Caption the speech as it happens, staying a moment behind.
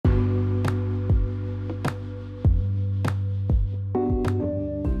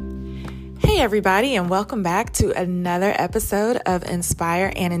everybody, and welcome back to another episode of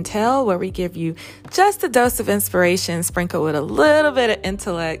Inspire and Intel, where we give you just a dose of inspiration sprinkled with a little bit of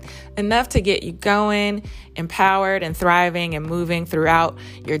intellect, enough to get you going, empowered, and thriving and moving throughout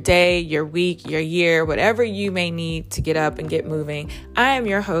your day, your week, your year, whatever you may need to get up and get moving. I am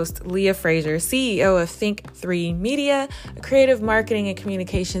your host, Leah Frazier, CEO of Think3 Media, a creative marketing and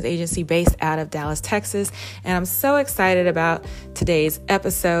communications agency based out of Dallas, Texas. And I'm so excited about today's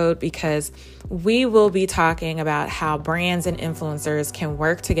episode because we will be talking about how brands and influencers can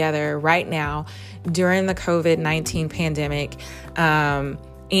work together right now during the COVID-19 pandemic.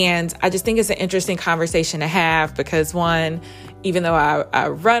 And I just think it's an interesting conversation to have because, one, even though I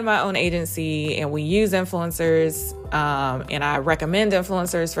run my own agency and we use influencers and I recommend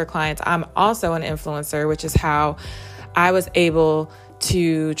influencers for clients, I'm also an influencer, which is how I was able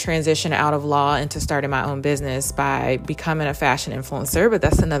to transition out of law into starting my own business by becoming a fashion influencer, but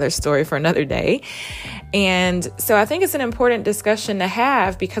that's another story for another day. And so I think it's an important discussion to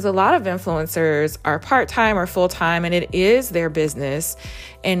have because a lot of influencers are part-time or full-time and it is their business.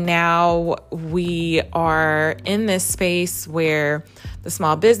 And now we are in this space where the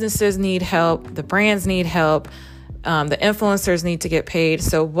small businesses need help, the brands need help, the influencers need to get paid.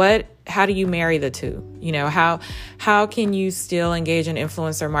 So how do you marry the two? You know, how can you still engage in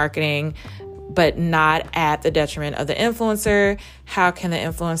influencer marketing, but not at the detriment of the influencer? How can the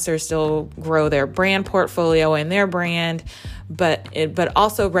influencer still grow their brand portfolio and their brand, but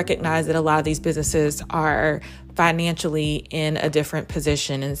also recognize that a lot of these businesses are financially in a different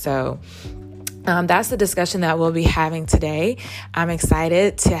position? And so that's the discussion that we'll be having today. I'm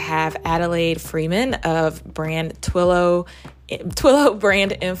excited to have Adelaide Freeman of brand Twillo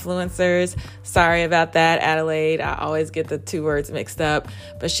Brand Influencers. Sorry about that, Adelaide. I always get the two words mixed up,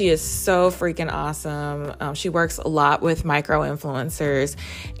 but she is so freaking awesome. She works a lot with micro influencers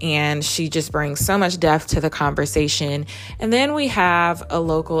and she just brings so much depth to the conversation. And then we have a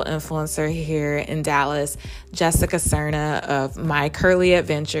local influencer here in Dallas, Jessica Cerna of My Curly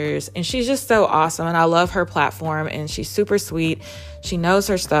Adventures. And she's just so awesome. And I love her platform and she's super sweet. She knows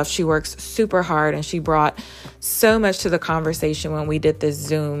her stuff. She works super hard and she brought so much to the conversation when we did this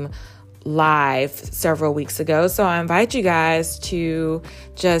Zoom live several weeks ago. So I invite you guys to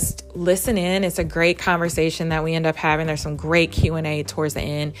just listen in. It's a great conversation that we end up having. There's some great Q&A towards the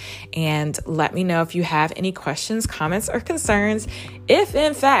end. And let me know if you have any questions, comments, or concerns. If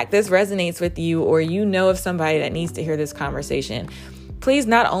in fact this resonates with you or you know of somebody that needs to hear this conversation, please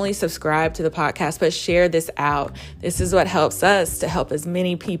not only subscribe to the podcast, but share this out. This is what helps us to help as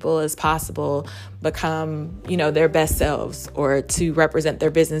many people as possible become, their best selves or to represent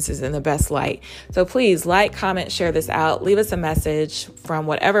their businesses in the best light. So please like, comment, share this out. Leave us a message from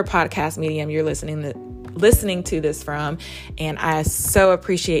whatever podcast medium you're listening to this from. And I so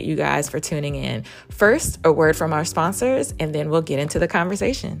appreciate you guys for tuning in. First, a word from our sponsors, and then we'll get into the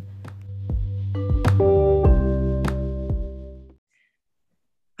conversation.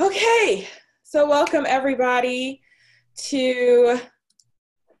 Okay, so welcome everybody to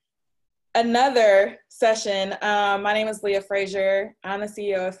another session. My name is Leah Frazier. I'm the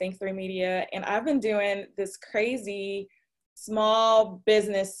CEO of Think3 Media, and I've been doing this crazy small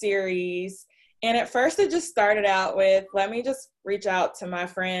business series. And at first it just started out with, let me just reach out to my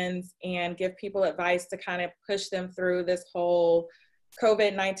friends and give people advice to kind of push them through this whole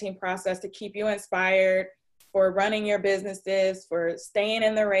COVID-19 process to keep you inspired for running your businesses, for staying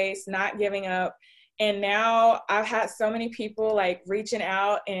in the race, not giving up. And now I've had so many people like reaching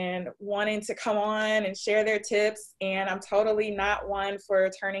out and wanting to come on and share their tips. And I'm totally not one for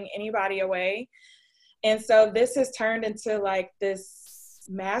turning anybody away. And so this has turned into like this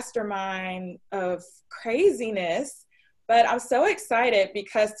mastermind of craziness. But I'm so excited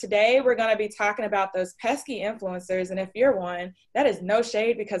because today we're going to be talking about those pesky influencers. And if you're one, that is no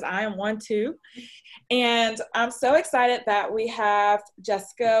shade because I am one too. And I'm so excited that we have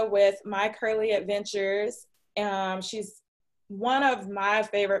Jessica with My Curly Adventures. She's one of my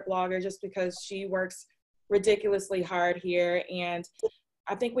favorite bloggers just because she works ridiculously hard here. And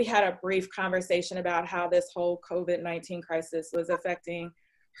I think we had a brief conversation about how this whole COVID-19 crisis was affecting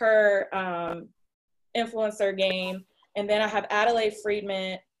her influencer game. And then I have Adelaide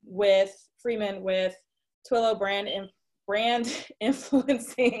Freeman with Twillo Brand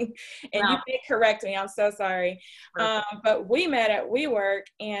Influencing. And wow. You did correct me. I'm so sorry. But we met at WeWork,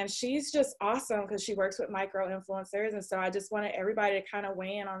 and she's just awesome because she works with micro influencers. And so I just wanted everybody to kind of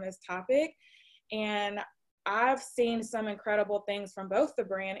weigh in on this topic. And I've seen some incredible things from both the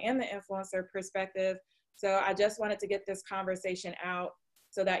brand and the influencer perspective. So I just wanted to get this conversation out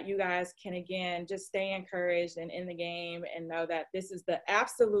so that you guys can, again, just stay encouraged and in the game and know that this is the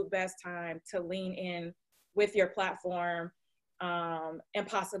absolute best time to lean in with your platform, and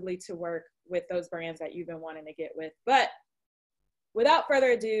possibly to work with those brands that you've been wanting to get with. But without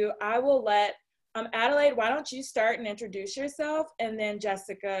further ado, I will let Adelaide, why don't you start and introduce yourself, and then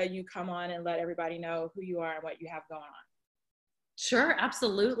Jessica, you come on and let everybody know who you are and what you have going on. Sure,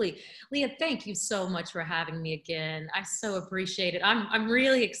 absolutely. Leah, thank you so much for having me again. I so appreciate it. I'm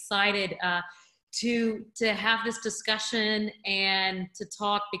really excited to have this discussion and to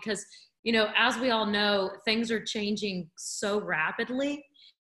talk because, you know, as we all know, things are changing so rapidly.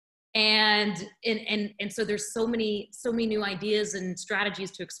 And so there's so many new ideas and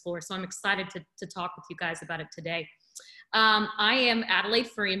strategies to explore. So I'm excited to talk with you guys about it today. I am Adelaide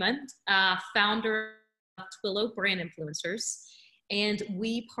Freeman, founder of Twillo Brand Influencers, and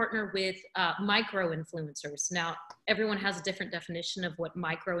we partner with micro influencers. Now, everyone has a different definition of what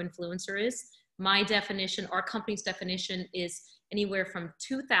micro influencer is. My definition, our company's definition, is anywhere from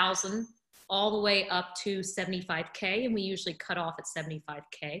 2,000 all the way up to 75K, and we usually cut off at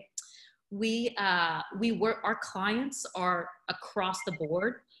 75K. We work, our clients are across the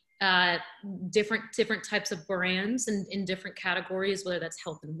board, different types of brands and in different categories, whether that's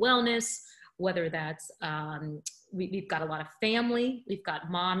health and wellness, whether that's, we've got a lot of family, we've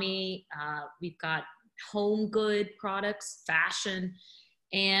got mommy, we've got home good products, fashion.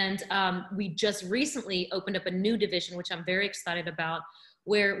 And we just recently opened up a new division, which I'm very excited about,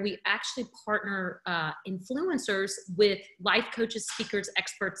 where we actually partner influencers with life coaches, speakers,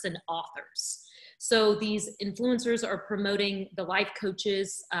 experts, and authors. So these influencers are promoting the life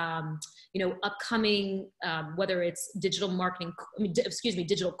coaches, you know, upcoming, whether it's digital marketing,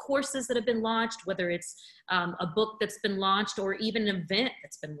 digital courses that have been launched, whether it's a book that's been launched, or even an event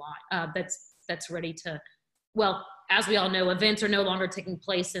that's been launched, that's ready to, well, as we all know, events are no longer taking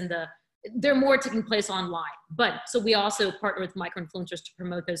place they're more taking place online. But so we also partner with micro-influencers to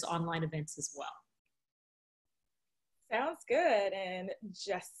promote those online events as well. Sounds good. And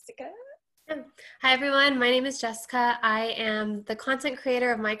Jessica? Hi everyone, my name is Jessica. I am the content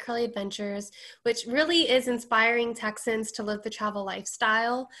creator of My Curly Adventures, which really is inspiring Texans to live the travel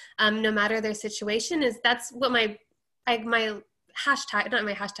lifestyle, no matter their situation. That's what my hashtag, not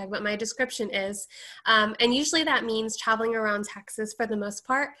my hashtag, but my description is. And usually that means traveling around Texas for the most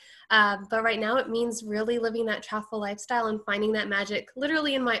part. But right now it means really living that travel lifestyle and finding that magic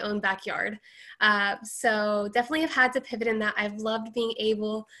literally in my own backyard. So definitely have had to pivot in that. I've loved being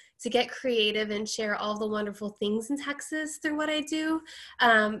able to get creative and share all the wonderful things in Texas through what I do.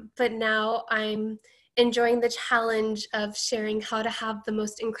 But now I'm enjoying the challenge of sharing how to have the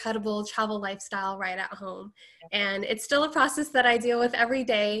most incredible travel lifestyle right at home. And it's still a process that I deal with every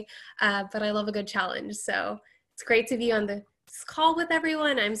day, but I love a good challenge. So it's great to be on this call with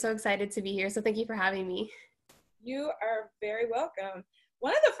everyone. I'm so excited to be here. So thank you for having me. You are very welcome.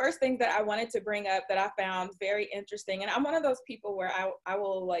 One of the first things that I wanted to bring up that I found very interesting, and I'm one of those people where I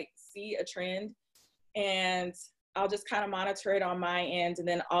will like see a trend and I'll just kind of monitor it on my end. And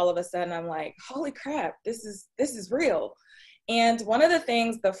then all of a sudden I'm like, holy crap, this is real. And one of the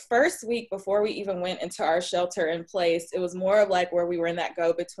things, the first week before we even went into our shelter in place, it was more of like where we were in that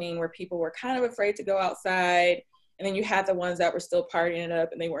go-between where people were kind of afraid to go outside. And then you had the ones that were still partying it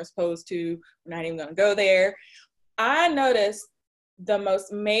up and they weren't supposed to, we're not even going to go there. I noticed the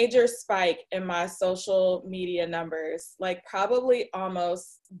most major spike in my social media numbers, like probably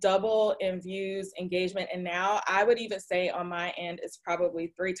almost double in views, engagement. And now I would even say on my end, it's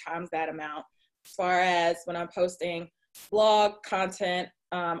probably 3 times that amount as far as when I'm posting blog content.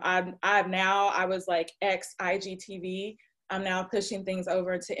 I was like IGTV. I'm now pushing things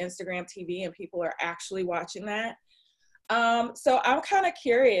over to Instagram TV and people are actually watching that. So I'm kind of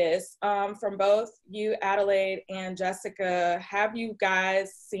curious, from both you, Adelaide, and Jessica, have you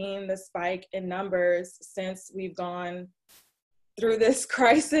guys seen the spike in numbers since we've gone through this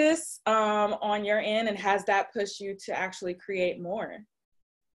crisis on your end, and has that pushed you to actually create more?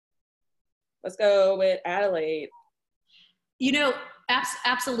 Let's go with Adelaide. You know,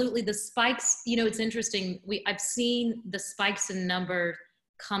 absolutely. The spikes, you know, it's interesting. I've seen the spikes in number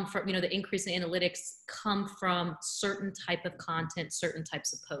come from, you know, the increase in analytics come from certain type of content, certain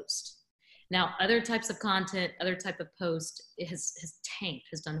types of post. Now, other types of content, other type of post has tanked,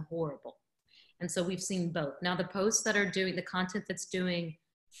 has done horrible. And so we've seen both. Now, the posts that are doing, the content that's doing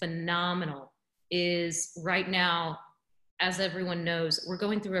phenomenal is right now, as everyone knows, we're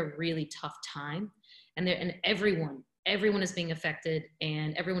going through a really tough time, and everyone is being affected,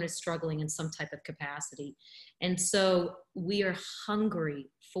 and everyone is struggling in some type of capacity. And so we are hungry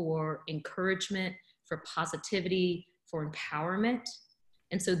for encouragement, for positivity, for empowerment.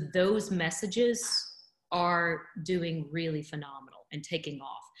 And so those messages are doing really phenomenal and taking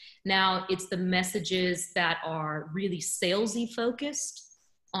off. Now it's the messages that are really salesy focused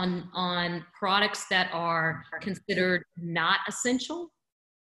on products that are considered not essential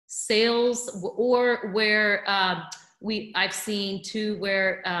sales, or where I've seen too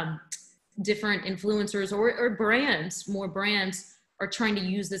where different influencers or brands, more brands are trying to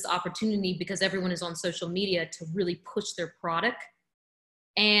use this opportunity because everyone is on social media to really push their product,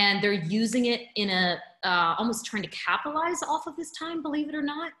 and they're using it in a almost trying to capitalize off of this time, believe it or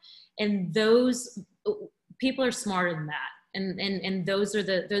not. And those people are smarter than that, and those are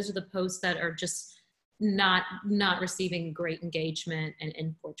the posts that are just not receiving great engagement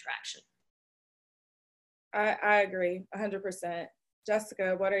and poor traction. I agree 100%.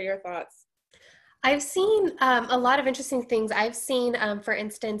 Jessica, what are your thoughts? I've seen a lot of interesting things. I've seen, for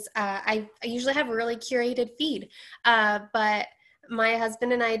instance, I usually have a really curated feed, but my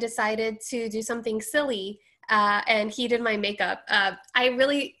husband and I decided to do something silly, and he did my makeup. I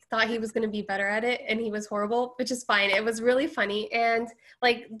really thought he was going to be better at it, and he was horrible, which is fine. It was really funny. And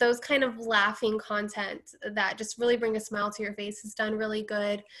like those kind of laughing content that just really bring a smile to your face is done really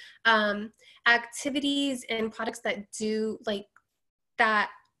good. Activities and products that do like that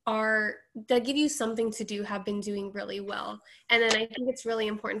give you something to do have been doing really well. And then I think it's really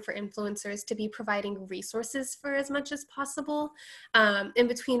important for influencers to be providing resources for as much as possible. In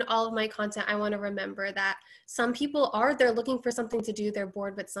between all of my content, I want to remember that some people they're looking for something to do, they're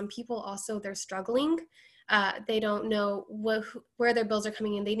bored, but some people also, they're struggling. They don't know where their bills are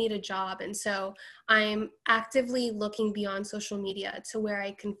coming in. They need a job. And so I'm actively looking beyond social media to where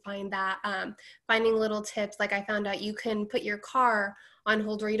I can find that, finding little tips. Like I found out you can put your car on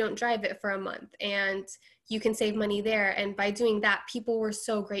hold where you don't drive it for a month, and you can save money there. And by doing that, people were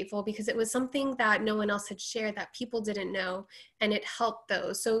so grateful because it was something that no one else had shared that people didn't know, and it helped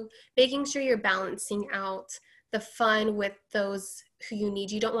those. So making sure you're balancing out the fun with those who you need.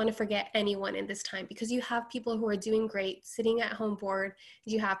 You don't want to forget anyone in this time, because you have people who are doing great sitting at home bored.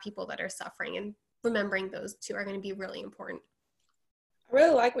 You have people that are suffering, and remembering those two are going to be really important. I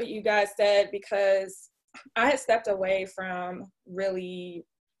really like what you guys said, because I had stepped away from really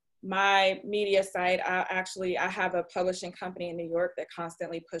my media side. I have a publishing company in New York that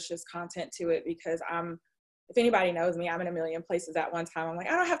constantly pushes content to it, because if anybody knows me, I'm in a million places at one time. I'm like,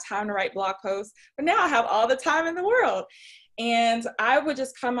 I don't have time to write blog posts, but now I have all the time in the world. And I've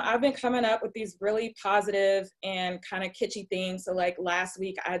been coming up with these really positive and kind of kitschy things. So like last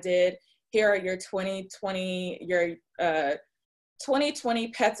week I did, here are your 2020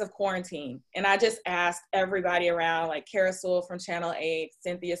 pets of quarantine. And I just asked everybody around, like Kara Sewell from Channel 8,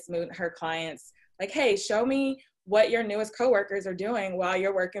 Cynthia Smoot and her clients, like, hey, show me what your newest coworkers are doing while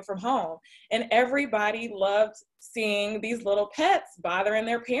you're working from home. And everybody loved seeing these little pets bothering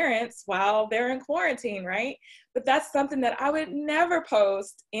their parents while they're in quarantine, right? But that's something that I would never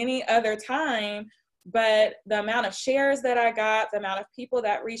post any other time. But the amount of shares that I got, the amount of people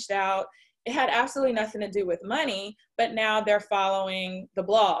that reached out, it had absolutely nothing to do with money, but now they're following the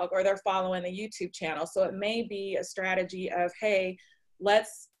blog or they're following the YouTube channel. So it may be a strategy of, hey,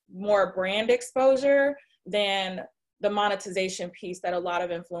 let's more brand exposure than the monetization piece that a lot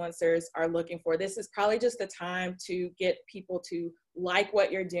of influencers are looking for. This is probably just the time to get people to like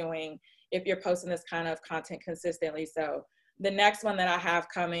what you're doing if you're posting this kind of content consistently. So the next one that I have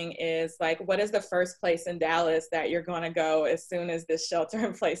coming is like, what is the first place in Dallas that you're going to go as soon as this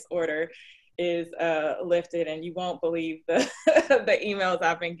shelter-in-place order is lifted? And you won't believe the the emails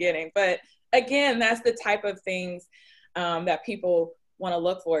I've been getting. But again, that's the type of things that people want to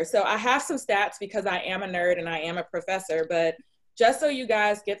look for. So I have some stats because I am a nerd and I am a professor, but just so you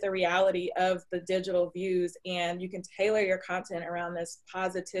guys get the reality of the digital views and you can tailor your content around this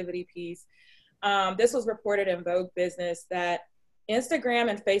positivity piece. This was reported in Vogue Business that Instagram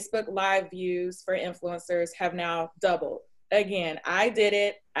and Facebook Live views for influencers have now doubled. Again, I did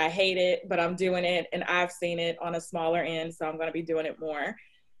it, I hate it, but I'm doing it, and I've seen it on a smaller end, so I'm going to be doing it more.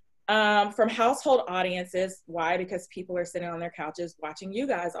 From household audiences, why? Because people are sitting on their couches watching you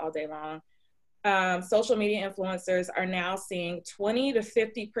guys all day long. Social media influencers are now seeing 20 to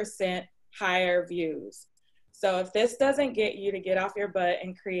 50% higher views. So if this doesn't get you to get off your butt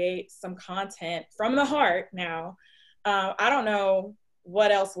and create some content from the heart now, I don't know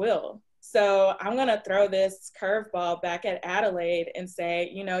what else will. So I'm going to throw this curveball back at Adelaide and say,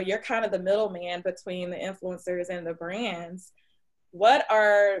 you know, you're kind of the middleman between the influencers and the brands. What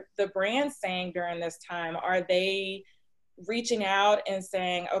are the brands saying during this time? Are they reaching out and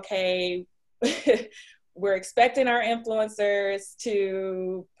saying, okay, we're expecting our influencers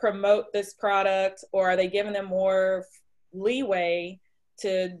to promote this product, or are they giving them more leeway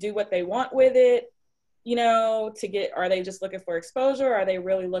to do what they want with it, you know, are they just looking for exposure? Or are they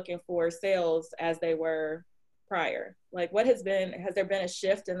really looking for sales as they were prior? Like, has there been a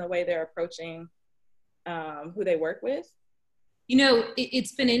shift in the way they're approaching who they work with? You know,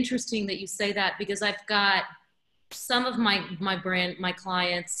 it's been interesting that you say that, because I've got some of my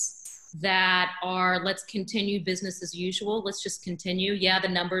clients that are, let's continue business as usual. Let's just continue. Yeah, the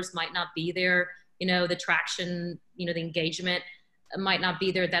numbers might not be there, you know, the traction, you know, the engagement might not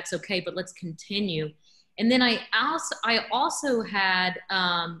be there. That's okay, but let's continue. And then I also had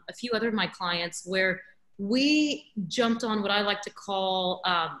a few other of my clients where we jumped on what I like to call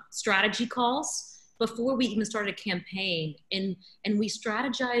strategy calls before we even started a campaign, and we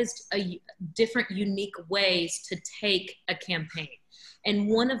strategized different unique ways to take a campaign. And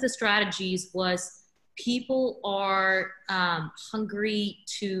one of the strategies was, people are hungry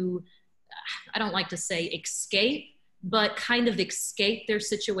to, I don't like to say escape, but kind of escape their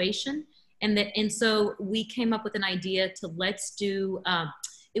situation. And so we came up with an idea to, let's do,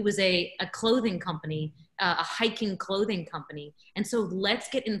 it was a clothing company, a hiking clothing company. And so let's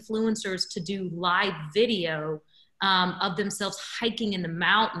get influencers to do live video of themselves hiking in the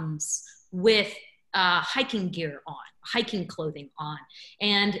mountains with hiking gear on, hiking clothing on,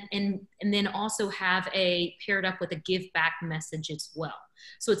 and then also have paired up with a give back message as well.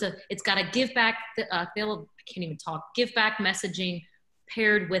 So it's got a give back, give back messaging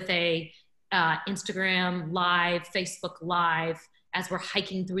paired with a Instagram live, Facebook live, as we're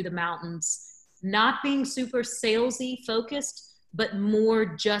hiking through the mountains, not being super salesy focused, but more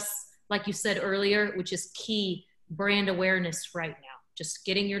just like you said earlier, which is key, brand awareness right now, just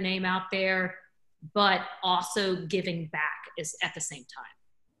getting your name out there, but also giving back is at the same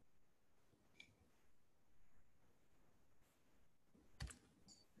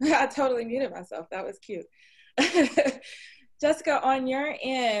time. I totally muted myself. That was cute. Jessica, on your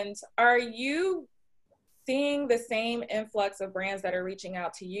end, are you seeing the same influx of brands that are reaching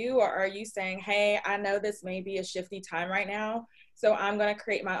out to you, or are you saying, hey, I know this may be a shifty time right now, so I'm going to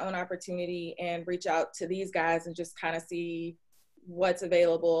create my own opportunity and reach out to these guys and just kind of see what's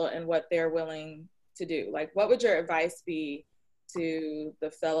available and what they're willing to do? Like, what would your advice be to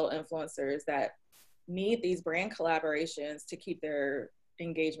the fellow influencers that need these brand collaborations to keep their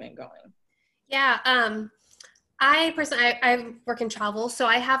engagement going? Yeah, I personally, I work in travel, so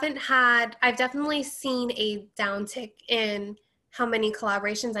I've definitely seen a downtick in how many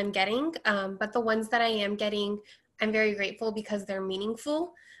collaborations I'm getting, but the ones that I am getting, I'm very grateful because they're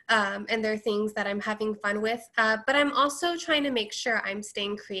meaningful, and they're things that I'm having fun with, but I'm also trying to make sure I'm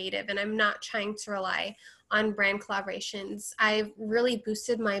staying creative and I'm not trying to rely on brand collaborations. I've really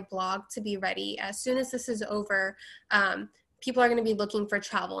boosted my blog to be ready. As soon as this is over, people are going to be looking for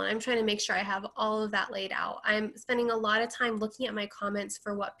travel, and I'm trying to make sure I have all of that laid out. I'm spending a lot of time looking at my comments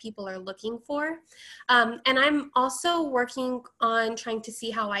for what people are looking for. And I'm also working on trying to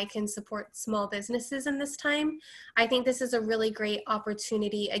see how I can support small businesses in this time. I think this is a really great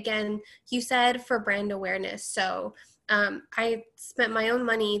opportunity. Again, you said for brand awareness. So I spent my own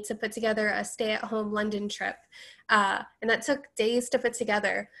money to put together a stay-at-home London trip. And that took days to put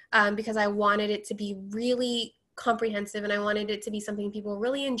together because I wanted it to be really comprehensive and I wanted it to be something people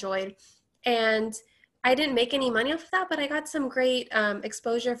really enjoyed. And I didn't make any money off of that, but I got some great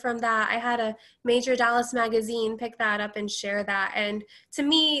exposure from that. I had a major Dallas magazine pick that up and share that. And to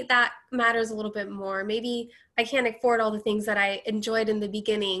me, that matters a little bit more. Maybe I can't afford all the things that I enjoyed in the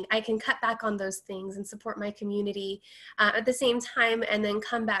beginning. I can cut back on those things and support my community at the same time, and then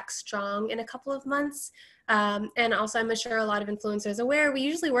come back strong in a couple of months. And also, I'm sure a lot of influencers are aware, we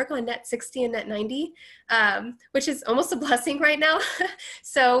usually work on net 60 and net 90, which is almost a blessing right now.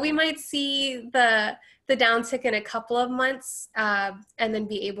 So we might see the downtick in a couple of months and then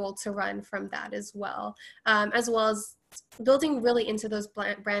be able to run from that as well as building really into those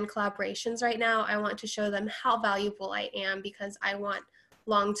brand collaborations right now. I want to show them how valuable I am because I want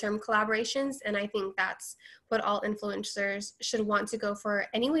long-term collaborations, and I think that's what all influencers should want to go for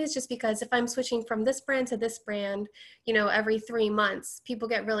anyways, just because if I'm switching from this brand to this brand, you know, every 3 months, people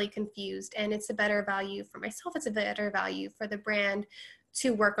get really confused, and it's a better value for myself, it's a better value for the brand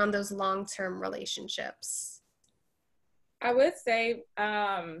to work on those long-term relationships. I would say,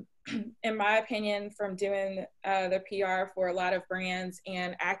 in my opinion, from doing the PR for a lot of brands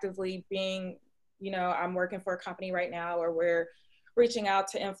and actively being, you know, I'm working for a company right now where we're reaching out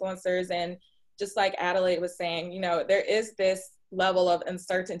to influencers, and just like Adelaide was saying, you know, there is this level of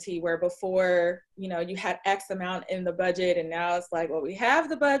uncertainty where before, you know, you had X amount in the budget, and now it's like, well, we have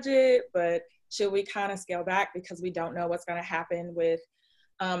the budget, but should we kind of scale back because we don't know what's going to happen with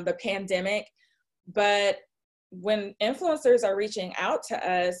the pandemic? But when influencers are reaching out to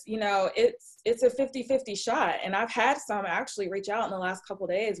us, you know, it's a 50-50 shot. And I've had some actually reach out in the last couple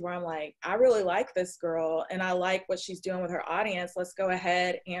of days where I'm like, I really like this girl and I like what she's doing with her audience. Let's go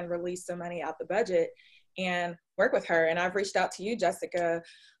ahead and release some money out the budget and work with her. And I've reached out to you, Jessica,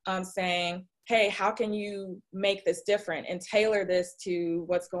 saying, hey, how can you make this different and tailor this to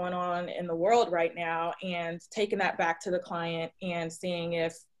what's going on in the world right now, and taking that back to the client and seeing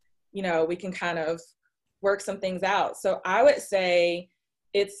if, you know, we can kind of work some things out. So I would say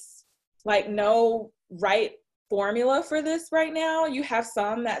it's like no right formula for this right now. You have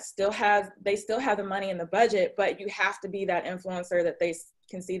some that still have the money in the budget, but you have to be that influencer that they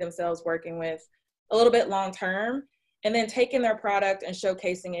can see themselves working with a little bit long term, and then taking their product and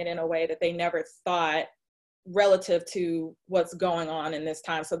showcasing it in a way that they never thought relative to what's going on in this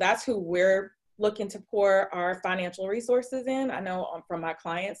time. So that's who we're looking to pour our financial resources in. I know from my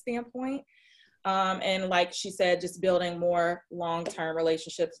client standpoint. And like she said, just building more long-term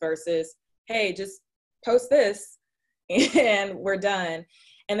relationships versus, hey, just post this and we're done.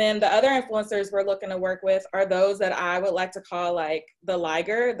 And then the other influencers we're looking to work with are those that I would like to call like the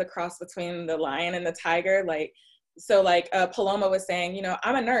liger, the cross between the lion and the tiger. Like, so like Paloma was saying, you know,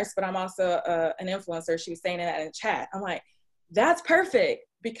 I'm a nurse, but I'm also an influencer. She was saying that in chat. I'm like, that's perfect,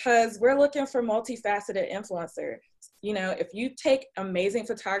 because we're looking for multifaceted influencer. You know, if you take amazing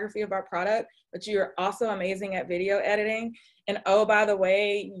photography of our product, but you're also amazing at video editing, and oh, by the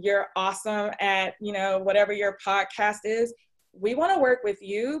way, you're awesome at, you know, whatever your podcast is, we want to work with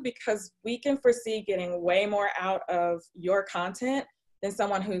you because we can foresee getting way more out of your content than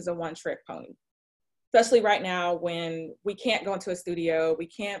someone who's a one-trick pony. Especially right now when we can't go into a studio, we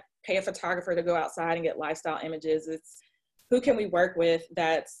can't pay a photographer to go outside and get lifestyle images. It's who can we work with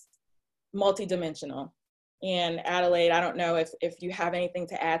that's multidimensional? And Adelaide, I don't know if you have anything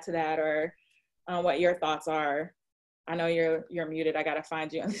to add to that, or what your thoughts are. I know you're muted. I got to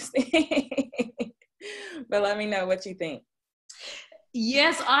find you on this thing. But let me know what you think.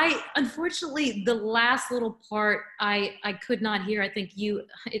 Yes, unfortunately, the last little part I could not hear. I think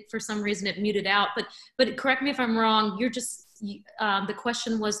for some reason it muted out, but correct me if I'm wrong. The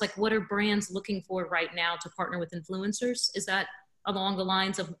question was like, what are brands looking for right now to partner with influencers? Is that along the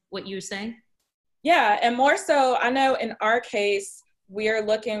lines of what you were saying? Yeah, and more so, I know in our case, we are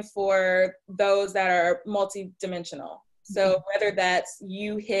looking for those that are multidimensional. So whether that's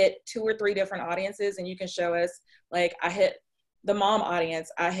you hit 2 or 3 different audiences, and you can show us, like, I hit the mom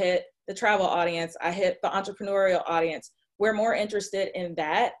audience, I hit the travel audience, I hit the entrepreneurial audience. We're more interested in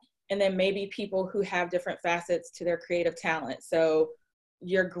that. And then maybe people who have different facets to their creative talent. So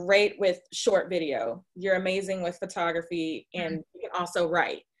you're great with short video, you're amazing with photography, and you can also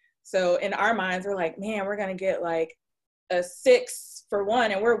write. So in our minds, we're like, man, we're going to get like a 6 for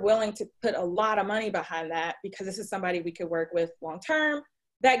 1. And we're willing to put a lot of money behind that because this is somebody we could work with long term.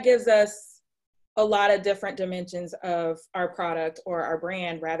 That gives us a lot of different dimensions of our product or our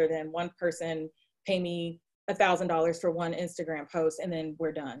brand, rather than one person pay me $1,000 for one Instagram post and then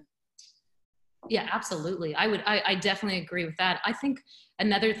we're done. Yeah, absolutely. I definitely agree with that. I think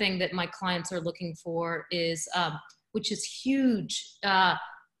another thing that my clients are looking for is, which is huge.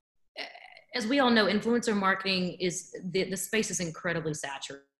 As we all know, influencer marketing is, the space is incredibly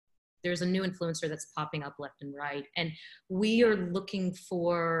saturated. There's a new influencer that's popping up left and right. And we are looking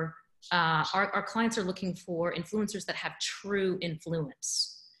for, our clients are looking for influencers that have true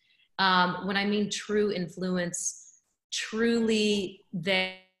influence. When I mean true influence, truly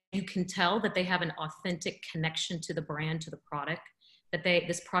that you can tell that they have an authentic connection to the brand, to the product, that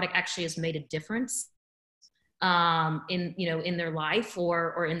this product actually has made a difference in their life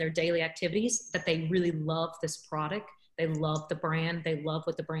or in their daily activities, that they really love this product. They love the brand. They love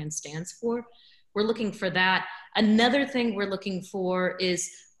what the brand stands for. We're looking for that. Another thing we're looking for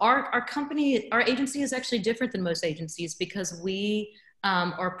is our company, our agency is actually different than most agencies because we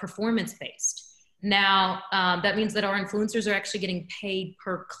are performance-based. Now, that means that our influencers are actually getting paid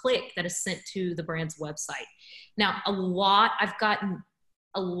per click that is sent to the brand's website. Now, I've gotten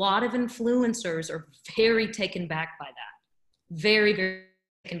a lot of influencers are very taken back by that. Very, very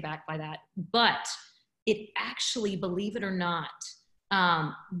taken back by that. But it actually, believe it or not,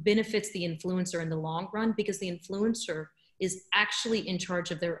 benefits the influencer in the long run, because the influencer is actually in charge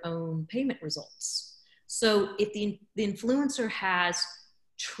of their own payment results. So if the influencer has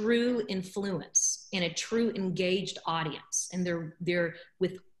true influence and a true engaged audience, and they're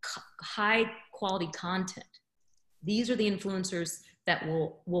with high quality content, these are the influencers that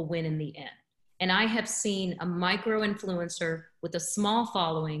will win in the end. And I have seen a micro influencer with a small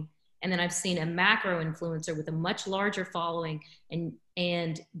following And then I've seen a macro influencer with a much larger following,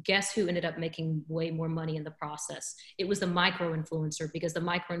 and guess who ended up making way more money in the process? It was the micro influencer, because the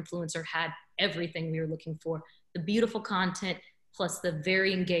micro influencer had everything we were looking for: the beautiful content, plus the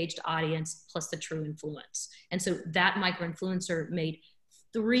very engaged audience, plus the true influence. And so that micro influencer made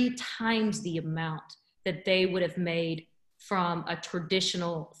 3 times the amount that they would have made from a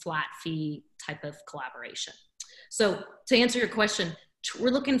traditional flat fee type of collaboration. So to answer your question,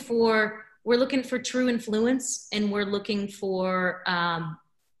 we're looking for true influence, and we're looking for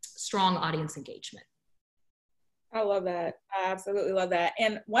strong audience engagement. I love that. I absolutely love that.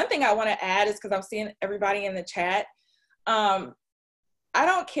 And one thing I want to add is, because I'm seeing everybody in the chat, I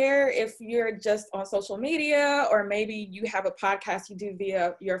don't care if you're just on social media, or maybe you have a podcast you do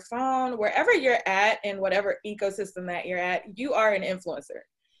via your phone. Wherever you're at, in whatever ecosystem that you're at, you are an influencer.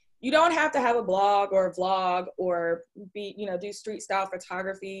 You don't have to have a blog or a vlog or do street style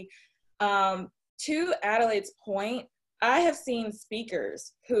photography. To Adelaide's point, I have seen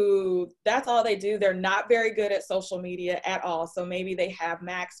speakers who that's all they do. They're not very good at social media at all. So maybe they have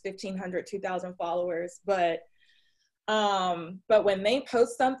max 1,500, 2,000 followers, but when they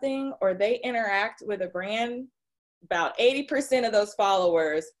post something or they interact with a brand, about 80% of those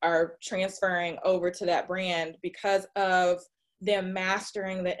followers are transferring over to that brand because of them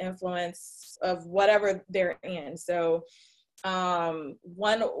mastering the influence of whatever they're in. So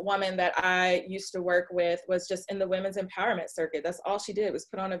one woman that I used to work with was just in the women's empowerment circuit. That's all she did, was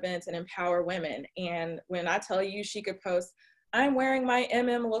put on events and empower women. And when I tell you, she could post, "I'm wearing my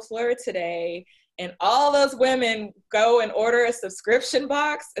MM LaFleur today," and all those women go and order a subscription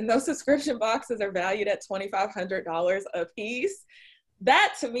box, and those subscription boxes are valued at $2,500 a piece.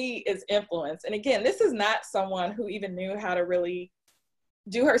 That to me is influence. And again, this is not someone who even knew how to really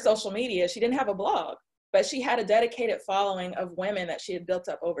do her social media. She didn't have a blog, but she had a dedicated following of women that she had built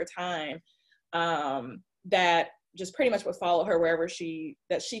up over time, that just pretty much would follow her wherever she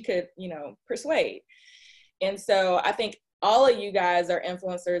could, persuade. And so I think all of you guys are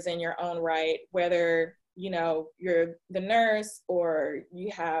influencers in your own right, whether, you're the nurse or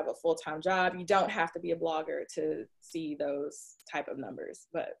you have a full-time job. You don't have to be a blogger to see those type of numbers.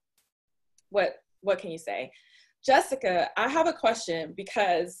 But what can you say? Jessica, I have a question,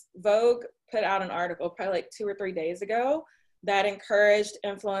 because Vogue put out an article probably like 2 or 3 days ago that encouraged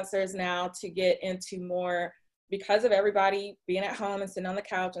influencers now to get into more, because of everybody being at home and sitting on the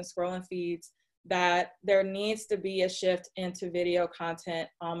couch and scrolling feeds, that there needs to be a shift into video content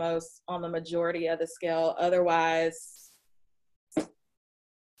almost on the majority of the scale. Otherwise,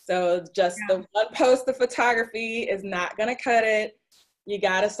 so just the one post of photography is not going to cut it. You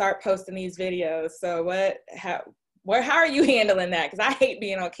got to start posting these videos. So how are you handling that? Because I hate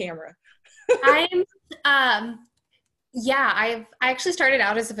being on camera. I actually started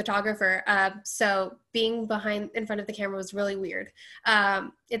out as a photographer. So being in front of the camera was really weird.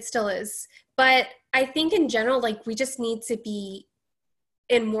 It still is. But I think in general, we just need to be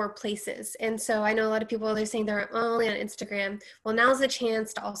in more places. And so I know a lot of people, they're saying they're only on Instagram. Well, now's the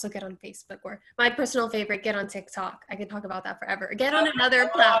chance to also get on Facebook, or my personal favorite, get on TikTok. I could talk about that forever. Get on another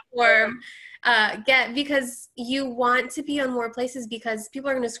platform. Because you want to be on more places, because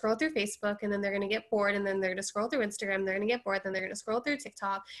people are going to scroll through Facebook and then they're going to get bored, and then they're going to scroll through Instagram, they're going to get bored, then they're going to scroll through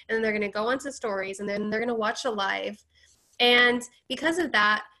TikTok, and then they're going to go onto stories, and then they're going to watch a live. And because of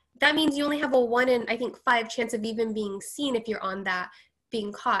that means you only have a 1 in, I think, 5 chance of even being seen if you're on that,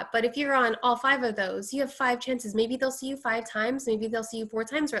 being caught. But if you're on all 5 of those, you have 5 chances. Maybe they'll see you 5 times, maybe they'll see you 4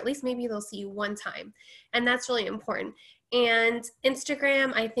 times, or at least maybe they'll see you 1 time. And that's really important. And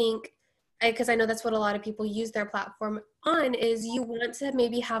Instagram, I think, because I know that's what a lot of people use their platform on, is you want to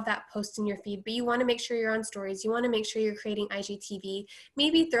maybe have that post in your feed, but you want to make sure you're on stories. You want to make sure you're creating IGTV.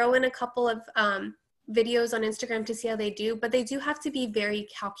 Maybe throw in a couple of videos on Instagram to see how they do, but they do have to be very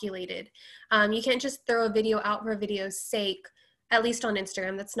calculated. You can't just throw a video out for a video's sake, at least on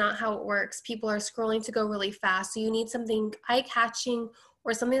Instagram. That's not how it works. People are scrolling to go really fast. So you need something eye-catching,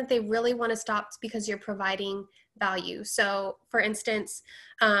 or something that they really want to stop because you're providing value. So for instance,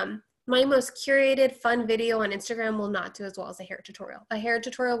 my most curated fun video on Instagram will not do as well as a hair tutorial. A hair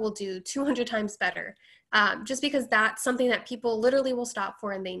tutorial will do 200 times better, just because that's something that people literally will stop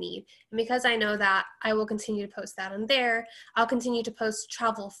for and they need. And because I know that, I will continue to post that on there. I'll continue to post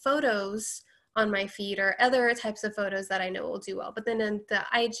travel photos on my feed, or other types of photos that I know will do well. But then in the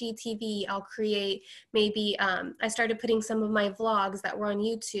IGTV, I'll create maybe, I started putting some of my vlogs that were on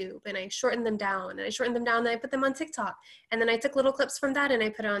YouTube, and I shortened them down, and I put them on TikTok. And then I took little clips from that and I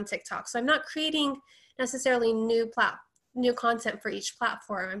put it on TikTok. So I'm not creating necessarily new content for each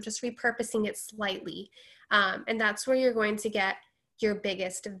platform. I'm just repurposing it slightly. And that's where you're going to get your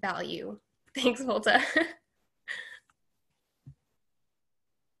biggest value. Thanks, Volta.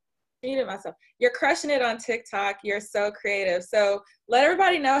 Muted myself. You're crushing it on TikTok. You're so creative. So let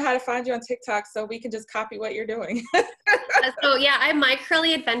everybody know how to find you on TikTok so we can just copy what you're doing. So yeah, I have My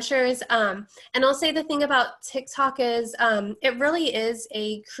Curly Adventures. And I'll say the thing about TikTok is it really is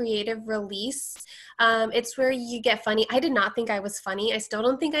a creative release. It's where you get funny. I did not think I was funny. I still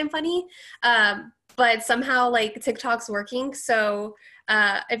don't think I'm funny. But somehow like TikTok's working. So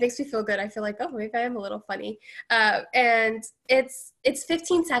it makes me feel good. I feel like, oh, maybe I am a little funny. And it's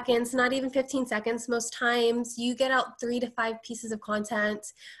 15 seconds, not even 15 seconds. Most times you get out 3 to 5 pieces of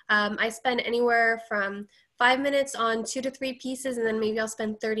content. I spend anywhere from 5 minutes on 2 to 3 pieces, and then maybe I'll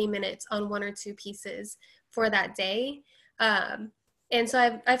spend 30 minutes on 1 or 2 pieces for that day. And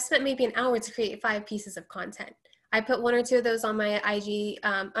so I've spent maybe an hour to create 5 pieces of content. I put 1 or 2 of those on my IG,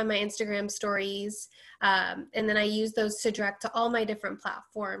 on my Instagram stories, and then I use those to direct to all my different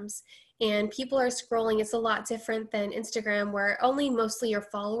platforms. And people are scrolling. It's a lot different than Instagram, where only mostly your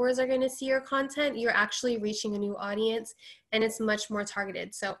followers are going to see your content. You're actually reaching a new audience, and it's much more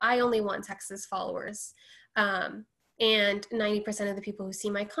targeted. So I only want Texas followers. And 90% of the people who see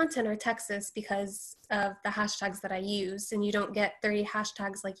my content are Texas because of the hashtags that I use. And you don't get 30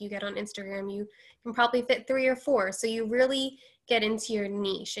 hashtags like you get on Instagram. You can probably fit 3 or 4. So you really get into your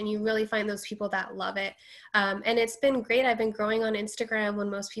niche and you really find those people that love it. And it's been great. I've been growing on Instagram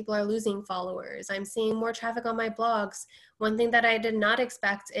when most people are losing followers. I'm seeing more traffic on my blogs. One thing that I did not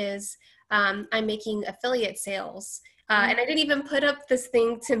expect is I'm making affiliate sales. And I didn't even put up this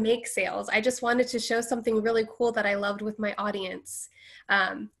thing to make sales. I just wanted to show something really cool that I loved with my audience.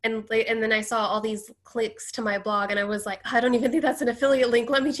 And then I saw all these clicks to my blog and I was like, I don't even think that's an affiliate link.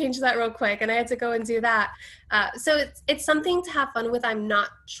 Let me change that real quick. And I had to go and do that. So it's something to have fun with. I'm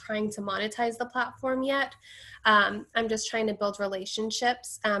not trying to monetize the platform yet. I'm just trying to build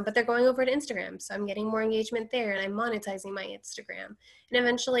relationships, but they're going over to Instagram. So I'm getting more engagement there and I'm monetizing my Instagram. And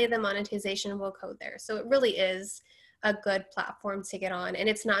eventually the monetization will go there. So it really is a good platform to get on. And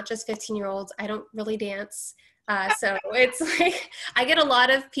it's not just 15-year-olds. I don't really dance. So it's like, I get a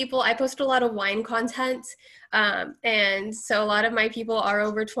lot of people, I post a lot of wine content. And so a lot of my people are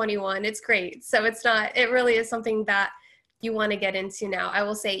over 21. It's great. So it really is something that you want to get into now. I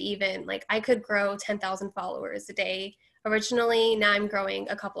will say even like I could grow 10,000 followers a day originally. Now I'm growing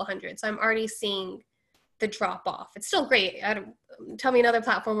a couple hundred. So I'm already seeing the drop off. It's still great. Tell me another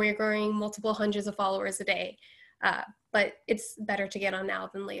platform where you're growing multiple hundreds of followers a day. But it's better to get on now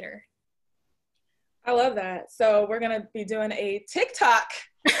than later. I love that. So we're going to be doing a TikTok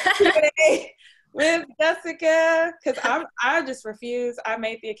Q&A with Jessica because I just refuse. I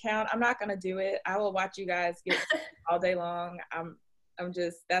made the account. I'm not going to do it. I will watch you guys get all day long. I'm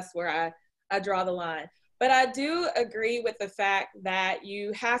just, that's where I draw the line. But I do agree with the fact that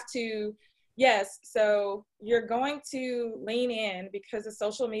you have to, yes, so you're going to lean in because of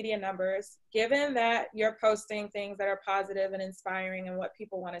social media numbers, given that you're posting things that are positive and inspiring and what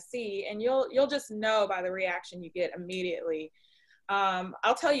people want to see, and you'll just know by the reaction you get immediately.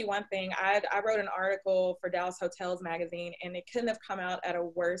 I'll tell you one thing. I wrote an article for Dallas Hotels magazine, and it couldn't have come out at a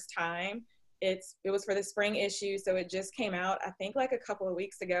worse time. It was for the spring issue, so it just came out, I think, like a couple of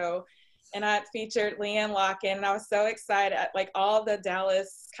weeks ago. And I featured Leanne Locken, and I was so excited, like all the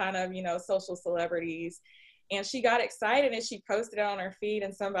Dallas kind of, social celebrities. And she got excited and she posted it on her feed,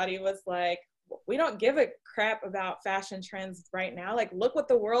 and somebody was like, we don't give a crap about fashion trends right now. Like, look what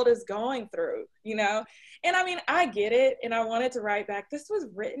the world is going through, And I mean, I get it. And I wanted to write back, this was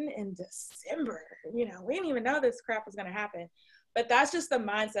written in December. We didn't even know this crap was going to happen. But that's just the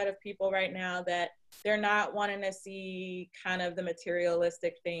mindset of people right now, that they're not wanting to see kind of the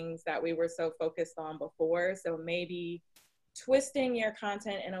materialistic things that we were so focused on before. So maybe twisting your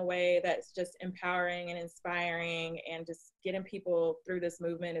content in a way that's just empowering and inspiring and just getting people through this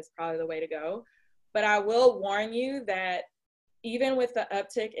movement is probably the way to go. But I will warn you that even with the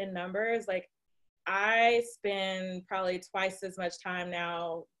uptick in numbers, like I spend probably twice as much time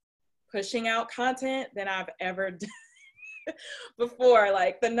now pushing out content than I've ever done before.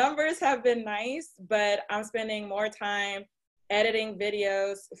 Like the numbers have been nice, but I'm spending more time editing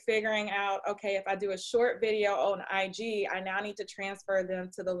videos, figuring out, okay, if I do a short video on IG, I now need to transfer them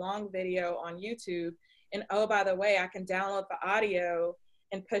to the long video on YouTube. And oh, by the way, I can download the audio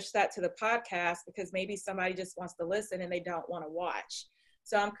and push that to the podcast because maybe somebody just wants to listen and they don't want to watch.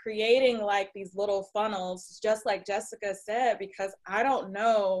 So I'm creating like these little funnels, just like Jessica said, because I don't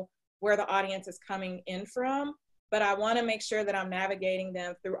know where the audience is coming in from, but I want to make sure that I'm navigating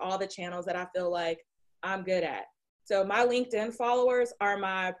them through all the channels that I feel like I'm good at. So my LinkedIn followers are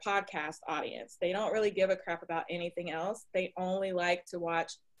my podcast audience. They don't really give a crap about anything else. They only like to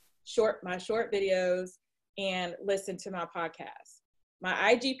watch my short videos and listen to my podcast.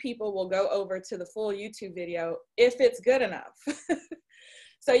 My IG people will go over to the full YouTube video if it's good enough.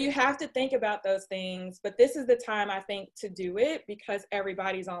 So you have to think about those things, but this is the time, I think, to do it because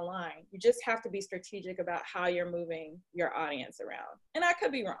everybody's online. You just have to be strategic about how you're moving your audience around. And I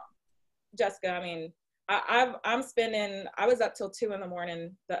could be wrong. Jessica, I mean, I was up till 2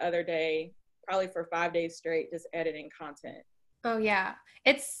 a.m. the other day, probably for 5 days straight, just editing content. Oh yeah.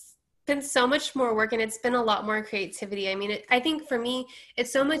 It's been so much more work and it's been a lot more creativity. I mean, I think for me,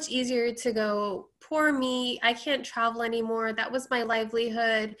 it's so much easier to go, poor me, I can't travel anymore. That was my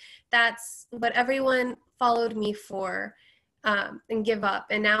livelihood. That's what everyone followed me for, and give up.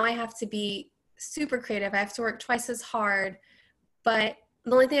 And now I have to be super creative. I have to work twice as hard. But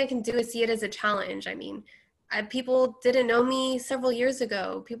the only thing I can do is see it as a challenge. I mean, people didn't know me several years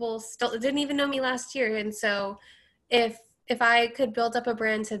ago. People still didn't even know me last year. And so if I could build up a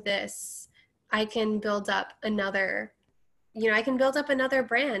brand to this, I can build up another, I can build up another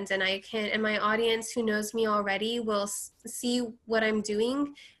brand, and and my audience who knows me already will see what I'm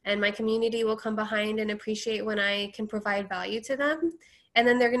doing, and my community will come behind and appreciate when I can provide value to them. And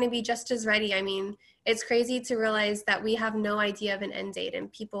then they're going to be just as ready. I mean, it's crazy to realize that we have no idea of an end date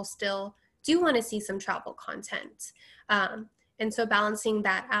and people still do want to see some travel content. And so balancing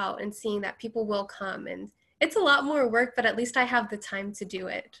that out and seeing that people will come, and it's a lot more work, but at least I have the time to do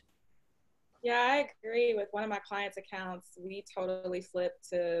it. Yeah, I agree. With one of my clients' accounts, we totally flipped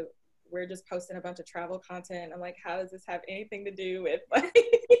to, we're just posting a bunch of travel content. I'm like, how does this have anything to do with, like,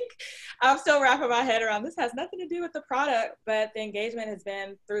 I'm still wrapping my head around, this has nothing to do with the product, but the engagement has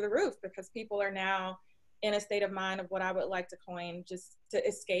been through the roof because people are now in a state of mind of what I would like to coin just to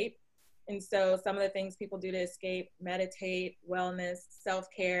escape. And so some of the things people do to escape: meditate, wellness,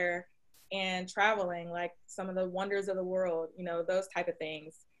 self-care, and traveling, like some of the wonders of the world, those type of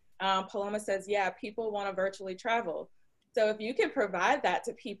things. Paloma says, yeah, people want to virtually travel. So if you can provide that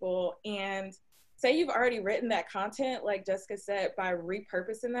to people, and say you've already written that content, like Jessica said, by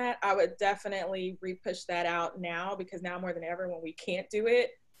repurposing that, I would definitely re-push that out now, because now more than ever, when we can't do it,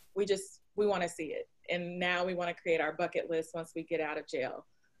 we want to see it. And now we want to create our bucket list once we get out of jail.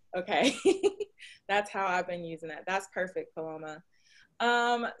 Okay. That's how I've been using that. That's perfect, Paloma.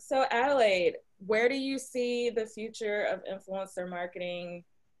 So Adelaide, where do you see the future of influencer marketing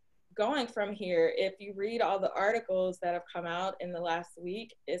going from here? If you read all the articles that have come out in the last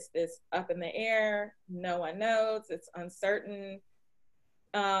week, it's this up in the air, no one knows, it's uncertain.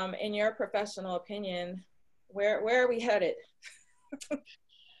 In your professional opinion, where are we headed?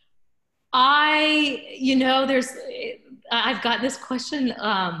 I've got this question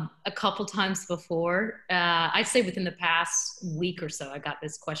a couple times before. I'd say within the past week or so, I got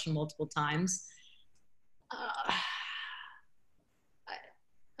this question multiple times.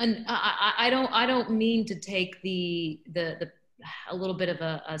 And I don't mean to take a little bit of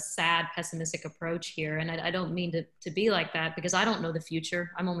a sad, pessimistic approach here, and I don't mean to be like that, because I don't know the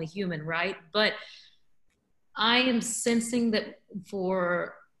future. I'm only human, right? But I am sensing that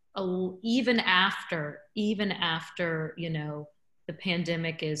even after the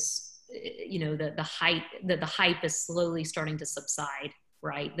pandemic is, the hype is slowly starting to subside,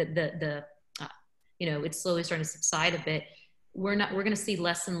 right? It's slowly starting to subside a bit. We're going to see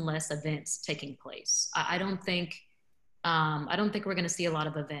less and less events taking place. I don't think we're going to see a lot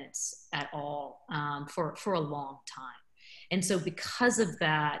of events at all for a long time. And so because of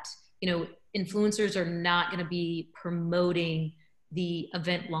that, influencers are not going to be promoting the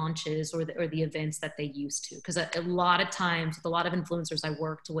event launches or the events that they used to. Because a lot of times, with a lot of influencers I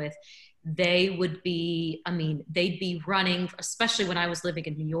worked with, they'd be running, especially when I was living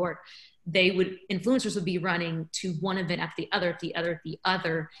in New York, influencers would be running to one event after the other,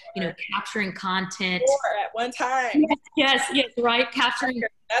 capturing content. 4 at one time. Yes, right. Capturing.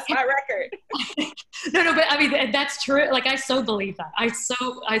 That's my record. No, but I mean, that's true. Like, I so believe that. I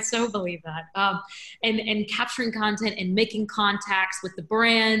so believe that. And capturing content and making contacts with the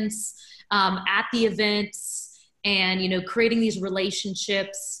brands at the events, and, creating these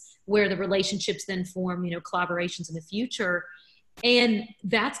relationships where the relationships then form, collaborations in the future. And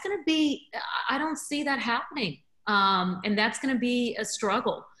that's going to be, I don't see that happening. And that's going to be a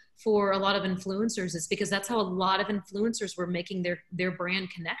struggle for a lot of influencers, is because that's how a lot of influencers were making their brand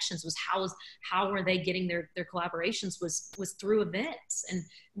connections, was how were they getting their collaborations was through events and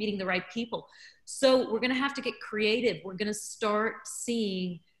meeting the right people. So we're going to have to get creative. We're going to start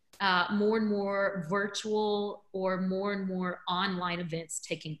seeing more and more virtual or more and more online events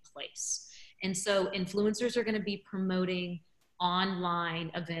taking place. And so influencers are going to be promoting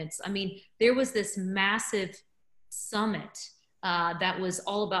online events. I mean, there was this massive summit that was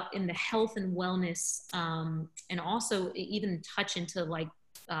all about in the health and wellness, and also even touch into like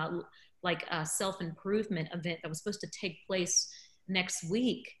a self-improvement event that was supposed to take place next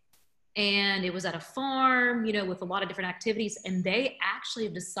week. And it was at a farm, you know, with a lot of different activities. And they actually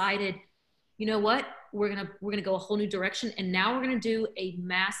have decided, you know what, we're gonna go a whole new direction. And now we're gonna do a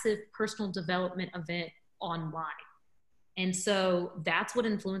massive personal development event online. And so that's what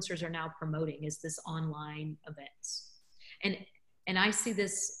influencers are now promoting, is this online events. And I see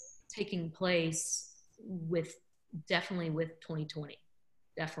this taking place definitely with 2020.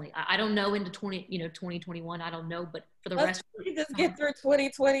 Definitely. I don't know into 2021. I don't know, but for the rest of the just get through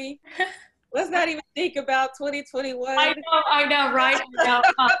 2020. Let's not even think about 2021. I know, right? I know.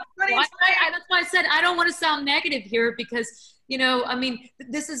 That's why I said I don't want to sound negative here, because, you know, I mean,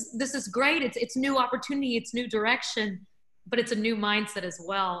 this is great. It's new opportunity. It's new direction, but it's a new mindset as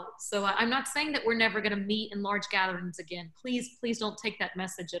well. So I'm not saying that we're never going to meet in large gatherings again. Please don't take that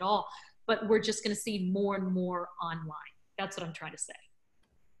message at all. But we're just going to see more and more online. That's what I'm trying to say.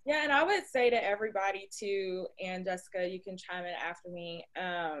 Yeah, and I would say to everybody too, and Jessica, you can chime in after me,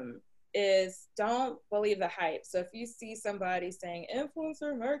 is don't believe the hype. So if you see somebody saying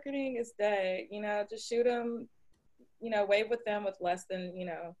influencer marketing is dead, you know, just shoot them, you know, wave with them with less than, you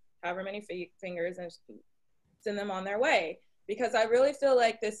know, however many fingers, and send them on their way. Because I really feel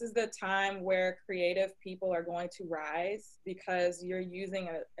like this is the time where creative people are going to rise, because you're using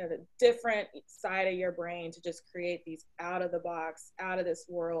a different side of your brain to just create these out of the box, out of this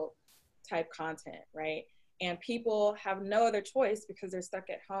world type content, right? And people have no other choice, because they're stuck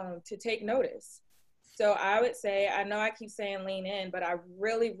at home, to take notice. So I would say, I know I keep saying lean in, but I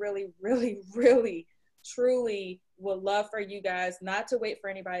really, really, really, really, truly would love for you guys not to wait for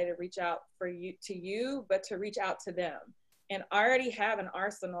anybody to reach out to you, but to reach out to them. And already have an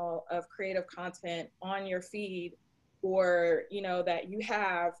arsenal of creative content on your feed, or, you know, that you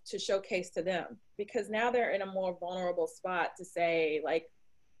have to showcase to them, because now they're in a more vulnerable spot to say, like,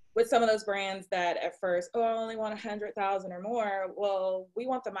 with some of those brands that at first, oh, I only want 100,000 or more. Well, we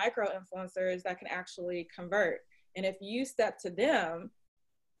want the micro influencers that can actually convert. And if you step to them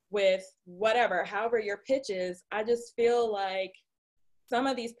with whatever, however your pitch is, I just feel like some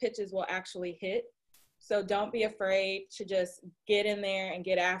of these pitches will actually hit. So don't be afraid to just get in there and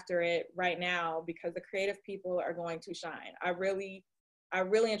get after it right now, because the creative people are going to shine. I really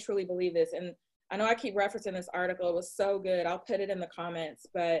and truly believe this. And I know I keep referencing this article. It was so good. I'll put it in the comments.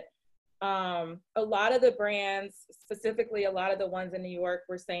 But a lot of the brands, specifically a lot of the ones in New York,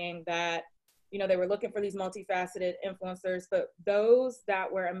 were saying that, you know, they were looking for these multifaceted influencers, but those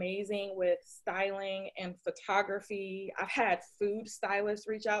that were amazing with styling and photography. I've had food stylists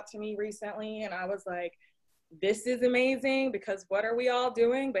reach out to me recently, and I was like, this is amazing, because what are we all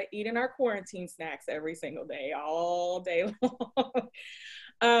doing but eating our quarantine snacks every single day, all day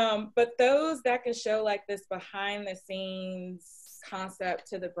long. But those that can show like this behind the scenes concept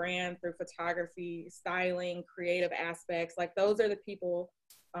to the brand through photography, styling, creative aspects, like those are the people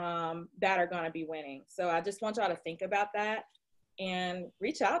that are going to be winning. So I just want y'all to think about that and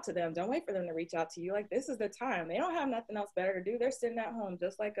reach out to them. Don't wait for them to reach out to you. Like, this is the time. They don't have nothing else better to do. They're sitting at home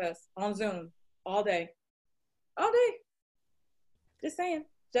just like us on Zoom all day. Just saying.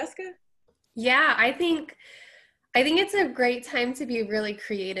 Jessica? Yeah, I think it's a great time to be really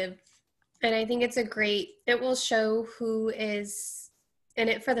creative. And I think it will show who is in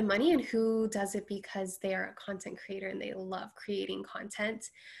it for the money and who does it because they are a content creator and they love creating content.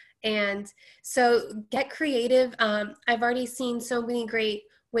 And so get creative. I've already seen so many great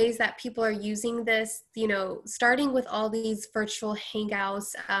ways that people are using this, you know, starting with all these virtual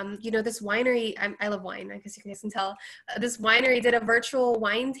hangouts. You know, this winery, I love wine, I guess you guys can tell. This winery did a virtual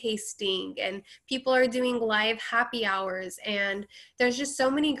wine tasting, and people are doing live happy hours. And there's just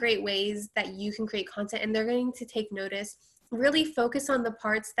so many great ways that you can create content, and they're going to take notice. Really focus on the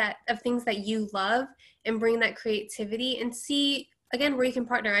parts of things that you love and bring that creativity, and see, again, where you can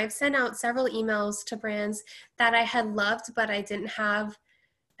partner. I've sent out several emails to brands that I had loved, but I didn't have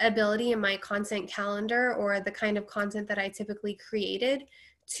ability in my content calendar or the kind of content that I typically created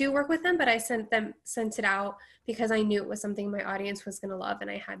to work with them, but I sent it out because I knew it was something my audience was going to love, and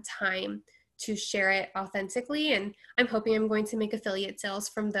I had time to share it authentically. And I'm hoping I'm going to make affiliate sales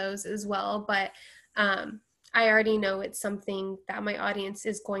from those as well. But I already know it's something that my audience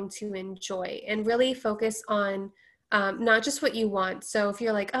is going to enjoy, and really focus on not just what you want. So if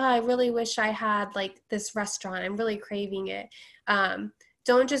you're like, oh, I really wish I had like this restaurant, I'm really craving it.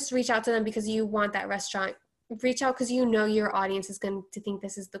 Don't just reach out to them because you want that restaurant. reach out because you know your audience is going to think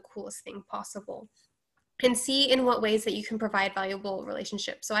this is the coolest thing possible, and see in what ways that you can provide valuable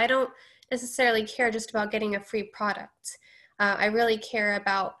relationships. So I don't necessarily care just about getting a free product. I really care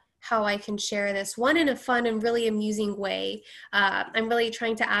about how I can share this, one, in a fun and really amusing way. I'm really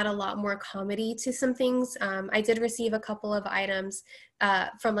trying to add a lot more comedy to some things. I did receive a couple of items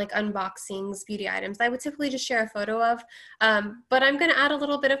from like unboxings, beauty items I would typically just share a photo of, but I'm going to add a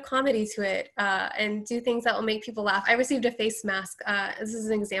little bit of comedy to it and do things that will make people laugh. I received a face mask. This is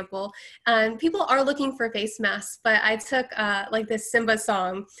an example. And people are looking for face masks, but I took like this Simba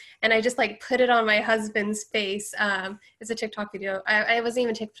song and I just like put it on my husband's face. It's a TikTok video. It wasn't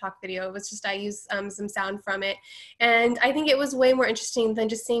even a TikTok video. It was just, I used some sound from it. And I think it was way more interesting than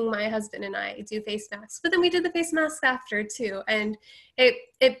just seeing my husband and I do face masks. But then we did the face mask after too. And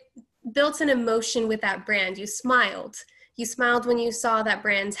it built an emotion with that brand. You smiled when you saw that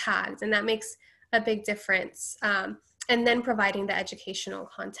brand's tags, and that makes a big difference. And then providing the educational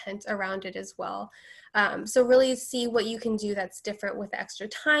content around it as well. So really see what you can do that's different with the extra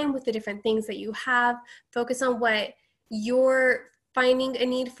time, with the different things that you have. Focus on what you're finding a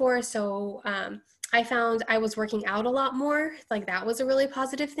need for. So I found I was working out a lot more. Like that was a really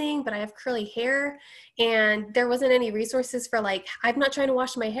positive thing, but I have curly hair and there wasn't any resources for like, I'm not trying to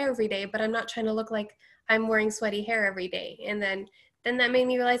wash my hair every day, but I'm not trying to look like I'm wearing sweaty hair every day. And then that made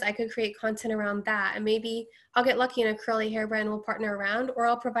me realize I could create content around that. And maybe I'll get lucky and a curly hair brand will partner around, or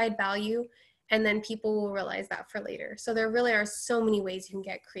I'll provide value and then people will realize that for later. So there really are so many ways you can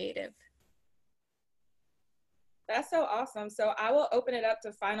get creative. That's so awesome. So I will open it up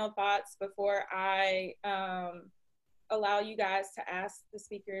to final thoughts before I allow you guys to ask the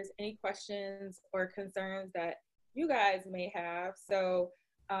speakers any questions or concerns that you guys may have. So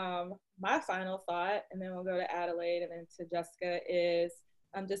my final thought, and then we'll go to Adelaide and then to Jessica, is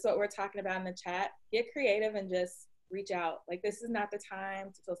just what we're talking about in the chat. Get creative and just reach out. Like, this is not the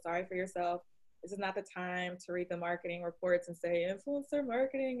time to feel sorry for yourself. This is not the time to read the marketing reports and say influencer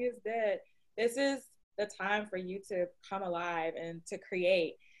marketing is dead. This is the time for you to come alive and to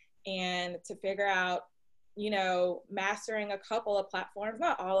create and to figure out, you know, mastering a couple of platforms,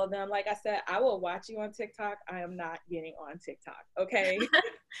 not all of them. Like I said, I will watch you on TikTok. I am not getting on TikTok, okay?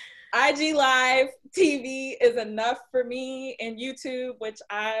 IG Live TV is enough for me, and YouTube, which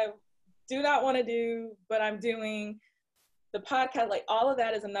I do not want to do, but I'm doing. The podcast, like all of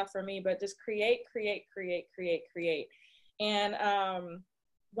that is enough for me, but just create. And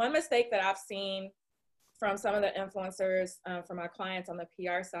one mistake that I've seen from some of the influencers, from my clients on the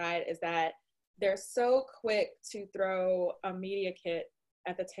PR side, is that they're so quick to throw a media kit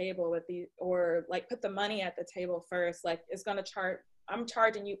at the table with the, or like put the money at the table first. Like, it's going to charge, I'm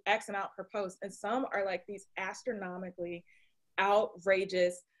charging you X amount per post. And some are like these astronomically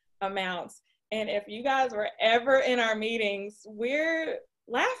outrageous amounts. And if you guys were ever in our meetings, we're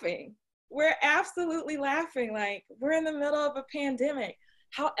laughing. We're absolutely laughing. Like, we're in the middle of a pandemic.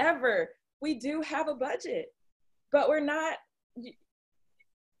 However, we do have a budget, but we're not,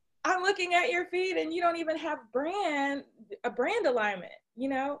 I'm looking at your feed and you don't even have a brand alignment, you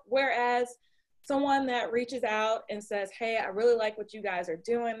know? Whereas someone that reaches out and says, hey, I really like what you guys are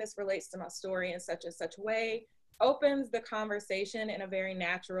doing. This relates to my story in such and such way, opens the conversation in a very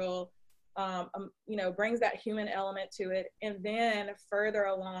natural, you know, brings that human element to it. And then further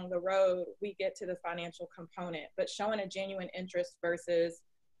along the road, we get to the financial component, but showing a genuine interest versus,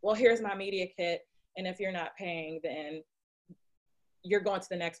 well, here's my media kit, and if you're not paying, then you're going to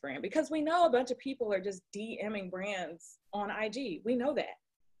the next brand. Because we know a bunch of people are just DMing brands on IG. We know that.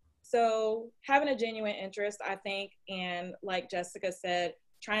 So having a genuine interest, I think, and like Jessica said,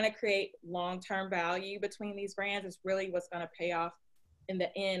 trying to create long-term value between these brands is really what's going to pay off in the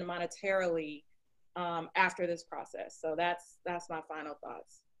end monetarily after this process. So that's my final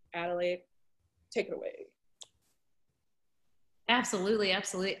thoughts. Adelaide, take it away. Absolutely.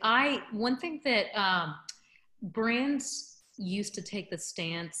 One thing that brands used to take the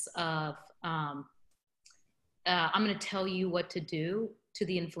stance of, I'm going to tell you what to do to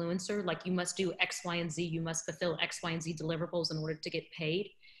the influencer. Like, you must do X, Y, and Z. You must fulfill X, Y, and Z deliverables in order to get paid.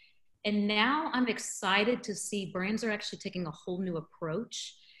 And now I'm excited to see brands are actually taking a whole new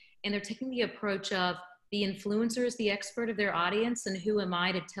approach. And they're taking the approach of, the influencer is the expert of their audience, and who am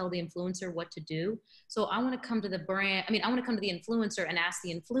I to tell the influencer what to do? So I want to come to the brand. I want to come to the influencer and ask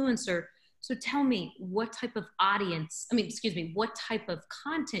the influencer, so tell me, what type of audience, what type of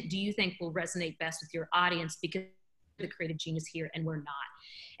content do you think will resonate best with your audience? Because you're the creative genius here and we're not.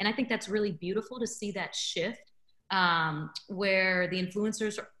 And I think that's really beautiful to see that shift, where the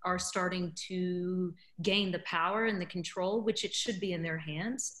influencers are starting to gain the power and the control, which it should be in their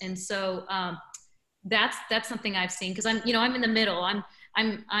hands. And so, that's something I've seen, because I'm in the middle.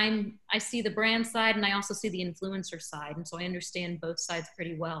 I see the brand side and I also see the influencer side. And so I understand both sides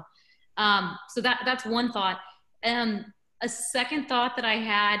pretty well. So that's one thought. A second thought that I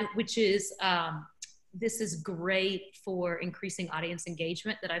had, which is, this is great for increasing audience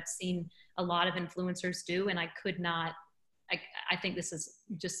engagement, that I've seen a lot of influencers do. And I think this is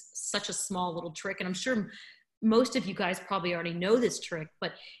just such a small little trick. And I'm sure most of you guys probably already know this trick,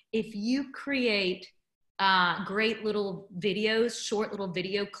 but if you create great little videos, short little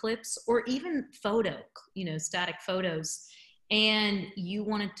video clips, or even static photos, and you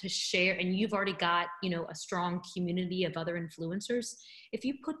wanted to share, and you've already got, a strong community of other influencers, if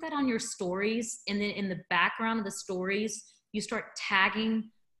you put that on your stories, and then in the background of the stories, you start tagging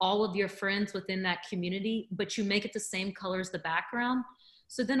all of your friends within that community, but you make it the same color as the background.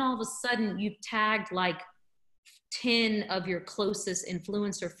 So then all of a sudden you've tagged like 10 of your closest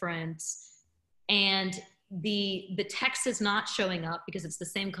influencer friends, and the text is not showing up because it's the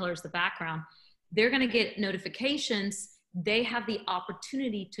same color as the background. They're going to get notifications. They have the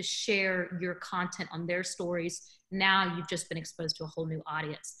opportunity to share your content on their stories. Now you've just been exposed to a whole new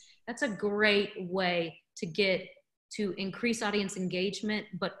audience. That's a great way to increase audience engagement,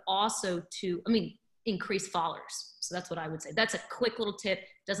 but also increase followers. So that's what I would say. That's a quick little tip.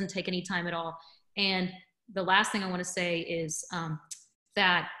 Doesn't take any time at all. And the last thing I want to say is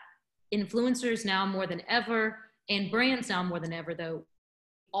that influencers now more than ever, and brands now more than ever, though,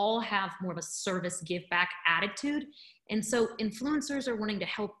 all have more of a service give back attitude. And so influencers are wanting to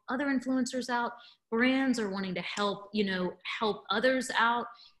help other influencers out. Brands are wanting to help others out.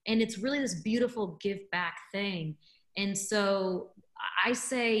 And it's really this beautiful give back thing. And so I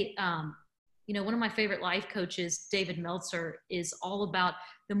say, one of my favorite life coaches, David Meltzer, is all about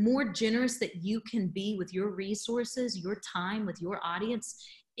the more generous that you can be with your resources, your time with your audience,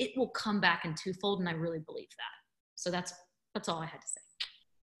 it will come back in twofold. And I really believe that. So that's all I had to say.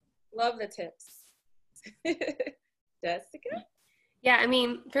 Love the tips. Jessica? Yeah,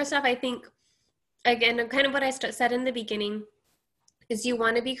 first off, I think, again, kind of what I said in the beginning, is you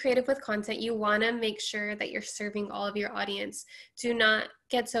want to be creative with content. You want to make sure that you're serving all of your audience. Do not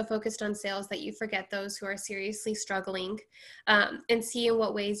get so focused on sales that you forget those who are seriously struggling, and see in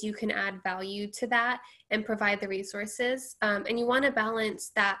what ways you can add value to that and provide the resources. And you want to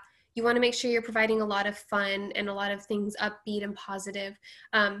balance that. You want to make sure you're providing a lot of fun and a lot of things upbeat and positive,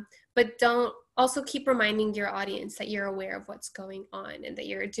 but don't also keep reminding your audience that you're aware of what's going on and that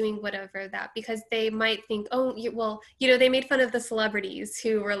you're doing whatever that, because they might think, they made fun of the celebrities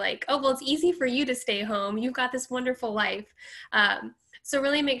who were like, oh, well, it's easy for you to stay home. You've got this wonderful life. So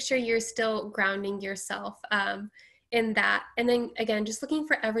really make sure you're still grounding yourself in that. And then again, just looking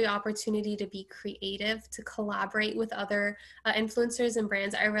for every opportunity to be creative, to collaborate with other influencers and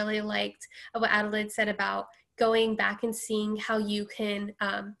brands. I really liked what Adelaide said about going back and seeing how you can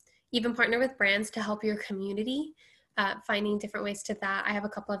even partner with brands to help your community, finding different ways to that. I have a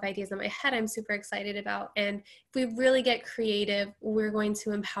couple of ideas in my head I'm super excited about. And if we really get creative, we're going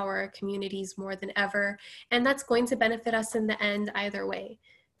to empower our communities more than ever. And that's going to benefit us in the end either way.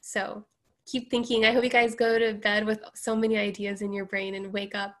 So keep thinking. I hope you guys go to bed with so many ideas in your brain and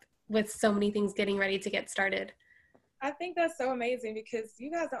wake up with so many things getting ready to get started. I think that's so amazing, because you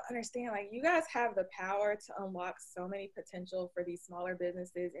guys don't understand, you guys have the power to unlock so many potential for these smaller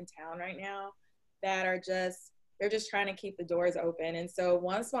businesses in town right now that are they're just trying to keep the doors open. And so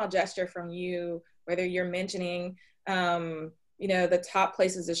one small gesture from you, whether you're mentioning, the top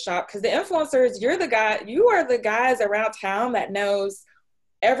places to shop, because the influencers, you are the guys around town that knows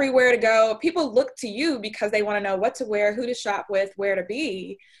everywhere to go. People look to you because they want to know what to wear, who to shop with, where to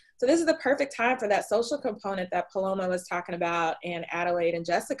be. So this is the perfect time for that social component that Paloma was talking about, and Adelaide and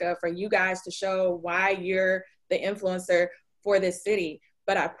Jessica, for you guys to show why you're the influencer for this city.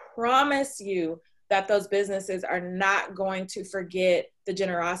 But I promise you that those businesses are not going to forget the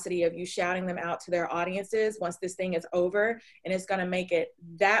generosity of you shouting them out to their audiences once this thing is over. And it's going to make it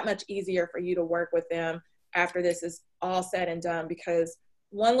that much easier for you to work with them after this is all said and done, because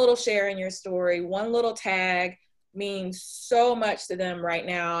one little share in your story, one little tag means so much to them right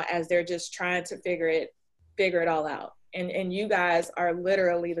now as they're just trying to figure it all out. And you guys are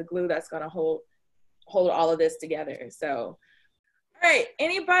literally the glue that's going to hold all of this together. So, all right,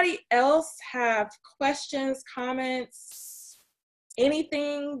 anybody else have questions, comments,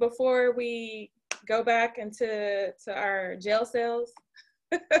 anything before we go back into our jail cells?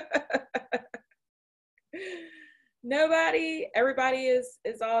 Nobody? Everybody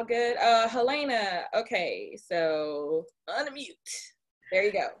is all good? Helena, okay, so unmute. There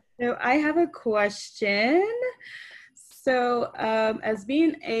you go. So I have a question. So as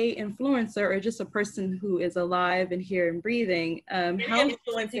being a influencer or just a person who is alive and here and breathing, how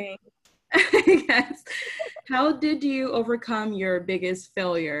Influencing. yes, how did you overcome your biggest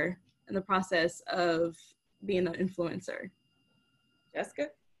failure in the process of being an influencer? Jessica?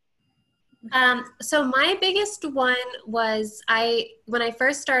 So my biggest one was when I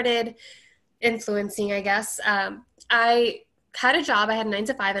first started influencing, I guess, I had a job. I had a 9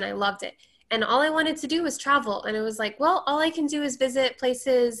 to 5 and I loved it. And all I wanted to do was travel. And it was like, well, all I can do is visit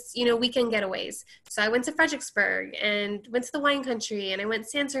places, weekend getaways. So I went to Fredericksburg and went to the wine country, and I went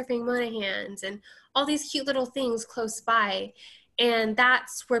sand surfing, Monahans, and all these cute little things close by. And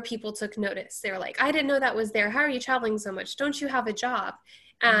that's where people took notice. They were like, I didn't know that was there. How are you traveling so much? Don't you have a job?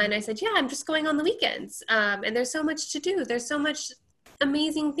 And I said, yeah, I'm just going on the weekends. And there's so much to do. There's so much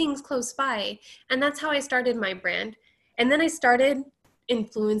amazing things close by. And that's how I started my brand. And then I started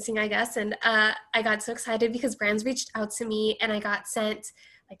influencing, I guess. And I got so excited because brands reached out to me and I got sent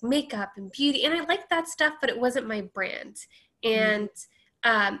like makeup and beauty. And I liked that stuff, but it wasn't my brand. And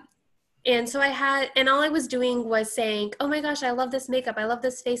so and all I was doing was saying, oh my gosh, I love this makeup. I love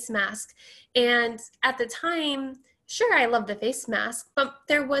this face mask. And at the time, sure, I love the face mask, but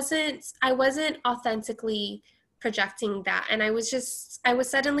I wasn't authentically projecting that. And I was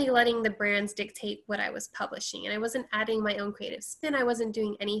suddenly letting the brands dictate what I was publishing. And I wasn't adding my own creative spin. I wasn't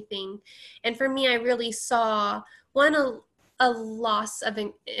doing anything. And for me, I really saw a loss of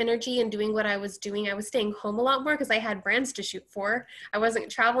energy in doing what I was doing. I was staying home a lot more because I had brands to shoot for. I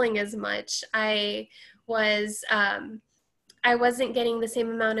wasn't traveling as much. I wasn't getting the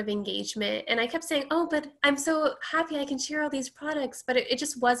same amount of engagement. And I kept saying, oh, but I'm so happy I can share all these products, but it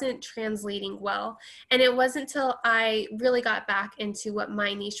just wasn't translating well. And it wasn't until I really got back into what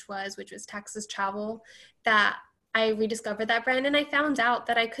my niche was, which was Texas travel, that I rediscovered that brand. And I found out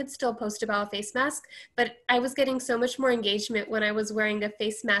that I could still post about a face mask, but I was getting so much more engagement when I was wearing a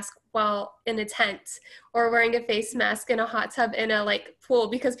face mask while in a tent, or wearing a face mask in a hot tub in a pool,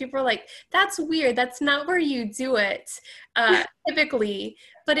 because people are like, that's weird. That's not where you do it typically,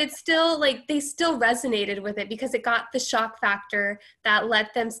 but it's still they still resonated with it because it got the shock factor that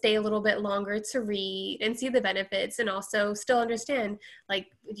let them stay a little bit longer to read and see the benefits, and also still understand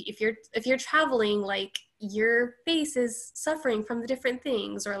if you're traveling, your face is suffering from the different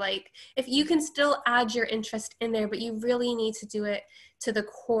things, or if you can still add your interest in there, but you really need to do it to the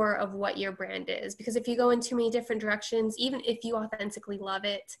core of what your brand is. Because if you go in too many different directions, even if you authentically love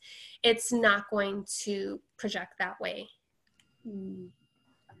it, it's not going to project that way.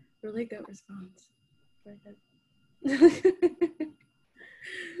 Really good response. Very good.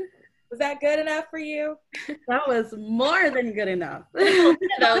 Was that good enough for you? That was more than good enough. We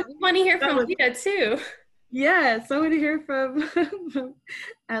want to hear from Leah too. Yeah, so I want to hear from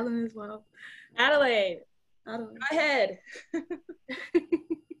Alan as well. Adelaide. Go ahead.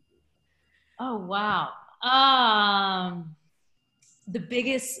 Oh, wow. The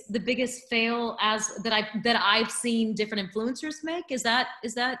biggest fail that I've seen different influencers make, is that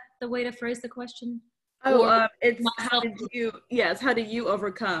the way to phrase the question? It's how did you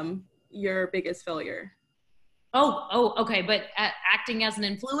overcome your biggest failure? Okay, but acting as an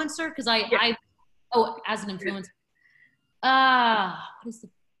influencer, because as an influencer. What is the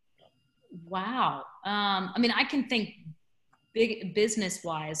wow? I mean, I can think big business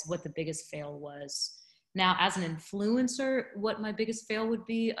wise what the biggest fail was. Now, as an influencer, what my biggest fail would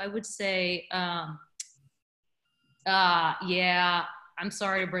be, I would say, yeah, I'm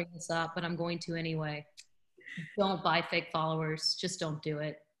sorry to bring this up, but I'm going to anyway. Don't buy fake followers. Just don't do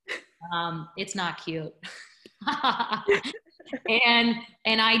it. It's not cute. and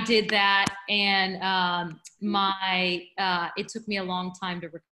I did that, and it took me a long time to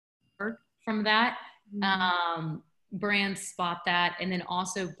recover from that. Brands spot that, and then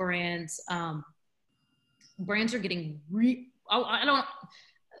also brands are getting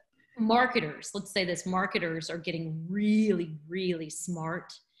marketers, let's say this, marketers are getting really, really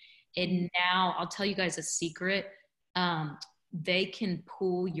smart. And now I'll tell you guys a secret. They can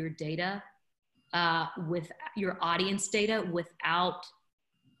pull your data, with your audience data, without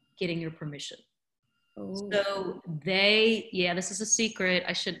getting your permission. Oh. So this is a secret.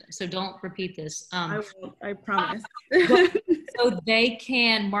 So don't repeat this. I promise. So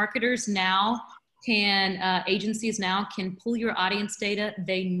marketers now agencies now can pull your audience data.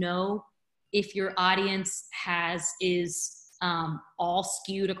 They know if your audience is all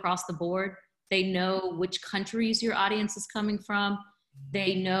skewed across the board. They know which countries your audience is coming from.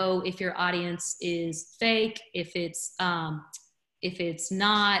 They know if your audience is fake, if it's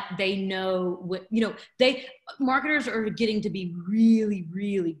not. They know what, marketers are getting to be really,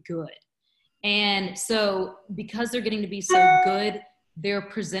 really good And so because they're getting to be so good, they're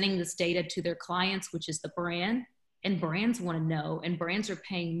presenting this data to their clients, which is the brand. And brands want to know, and brands are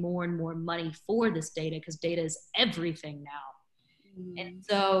paying more and more money for this data because data is everything now. And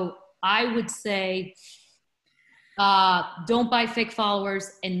so I would say, don't buy fake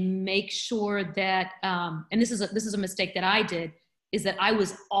followers, and make sure that, and this is a mistake that I did, is that I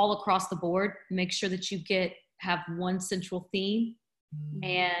was all across the board. Make sure that you have one central theme.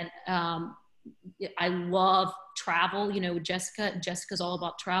 And I love travel, Jessica's all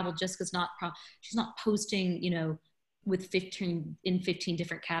about travel. Jessica's she's not posting, with 15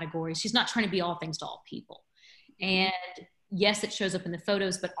 different categories. She's not trying to be all things to all people. And yes, it shows up in the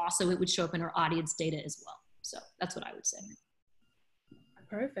photos, but also it would show up in her audience data as well. So that's what I would say.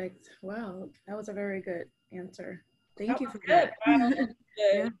 Perfect. Wow. That was a very good answer. Thank you for good. that.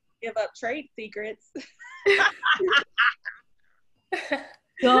 Yeah. Give up trade secrets.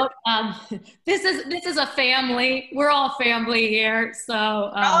 So, this is a family. We're all family here.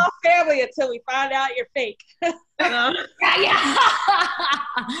 So we're all family until we find out you're fake. Yeah.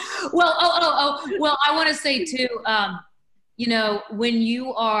 Well, well, I want to say too, when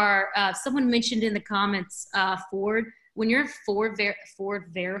you are, someone mentioned in the comments, Ford, when you're Ford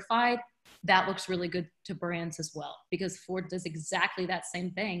verified, that looks really good to brands as well, because Ford does exactly that same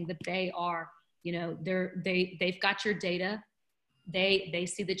thing, that they are, they've got your data. They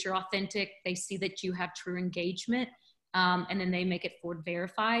see that you're authentic. They see that you have true engagement. And then they make it Ford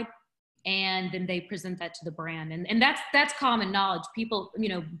verified. And then they present that to the brand. And that's common knowledge. People,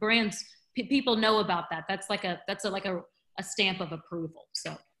 brands, people know about that. That's like a stamp of approval.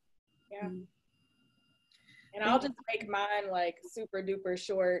 So. Yeah. And I'll just make mine like super duper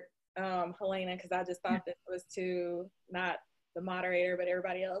short, Helena, because I just thought this was too, not the moderator, but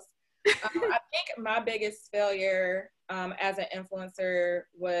everybody else. I think my biggest failure as an influencer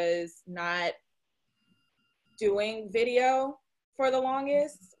was not doing video for the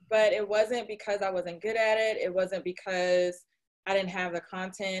longest, but it wasn't because I wasn't good at it. It wasn't because I didn't have the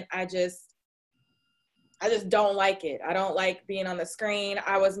content. I just don't like it. I don't like being on the screen.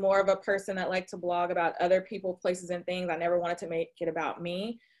 I was more of a person that liked to blog about other people, places, and things. I never wanted to make it about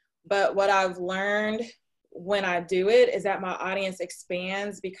me. But what I've learned when I do it is that my audience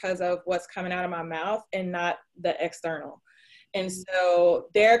expands because of what's coming out of my mouth and not the external. And so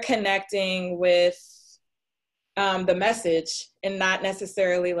they're connecting with the message and not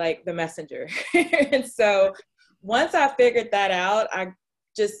necessarily like the messenger. And so once I figured that out,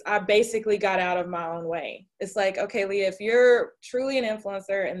 I basically got out of my own way. It's like, okay, Leah, if you're truly an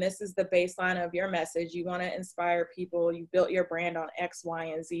influencer and this is the baseline of your message, you want to inspire people, you built your brand on X, Y,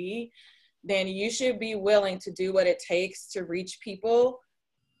 and Z, then you should be willing to do what it takes to reach people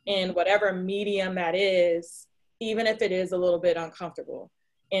in whatever medium that is, even if it is a little bit uncomfortable.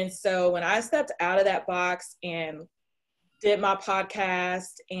 And so when I stepped out of that box and did my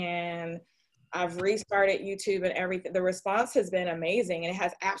podcast and I've restarted YouTube and everything, the response has been amazing. And it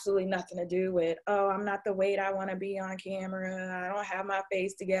has absolutely nothing to do with, oh, I'm not the weight I want to be on camera. I don't have my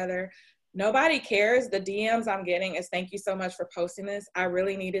face together. Nobody cares. The DMs I'm getting is, thank you so much for posting this. I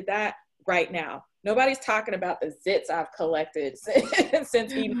really needed that right now. Nobody's talking about the zits I've collected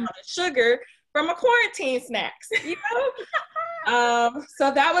since eating all the sugar from my quarantine snacks,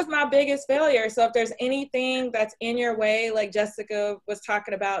 So that was my biggest failure. So if there's anything that's in your way, like Jessica was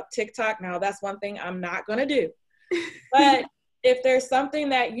talking about TikTok, now that's one thing I'm not going to do. But if there's something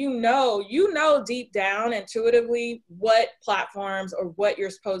that you know deep down intuitively what platforms or what you're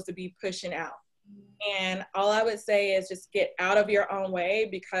supposed to be pushing out. And all I would say is just get out of your own way,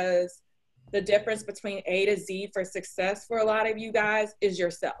 because the difference between A to Z for success for a lot of you guys is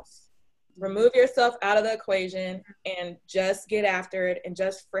yourself. Remove yourself out of the equation and just get after it and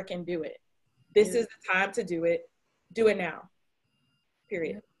just frickin' do it. This is the time to do it. Do it now.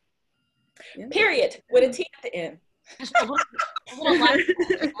 Period. Yeah. Period. With a T at the end. I love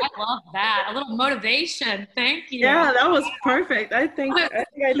that. A little motivation. Thank you. Yeah, that was perfect. I think I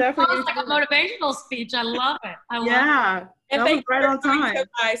definitely. It's like a motivational speech. I love it. Yeah. And thank you right on time.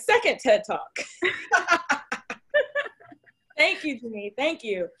 My second TED Talk. Thank you, Janine. Thank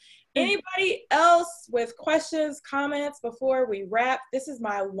you. Anybody else with questions, comments before we wrap? This is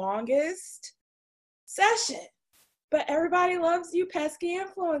my longest session, but everybody loves you pesky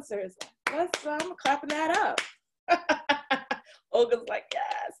influencers. I'm clapping that up. Olga's like,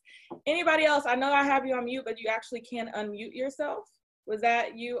 yes. Anybody else? I know I have you on mute, but you actually can unmute yourself. Was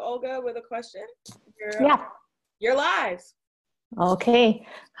that you, Olga, with a question? You're live. Okay.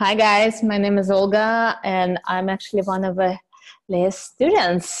 Hi, guys. My name is Olga, and I'm actually one of the Leah's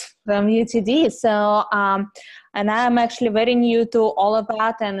students from UTD. So And I'm actually very new to all of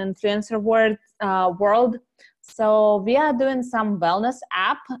that and influencer world. So we are doing some wellness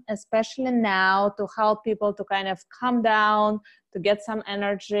app, especially now, to help people to kind of calm down, to get some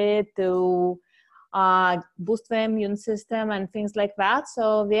energy, to boost their immune system and things like that.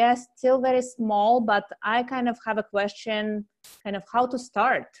 So we are still very small, but I kind of have a question, kind of how to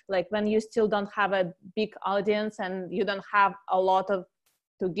start, like when you still don't have a big audience and you don't have a lot of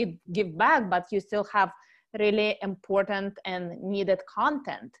to give back, but you still have really important and needed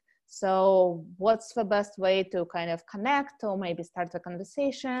content. So what's the best way to kind of connect or maybe start a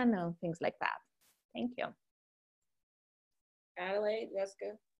conversation or things like that? Thank you. Adelaide,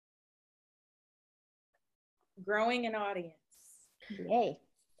 Jessica. Growing an audience. Yay.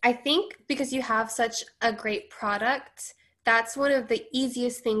 I think because you have such a great product, that's one of the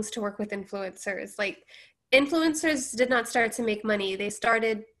easiest things to work with influencers. Like, influencers did not start to make money. They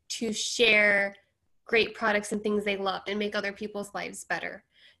started to share great products and things they loved and make other people's lives better.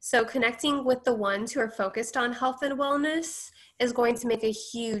 So connecting with the ones who are focused on health and wellness is going to make a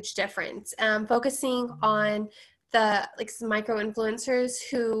huge difference. Focusing on the micro influencers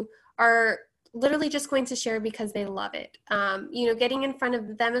who are literally just going to share because they love it. Getting in front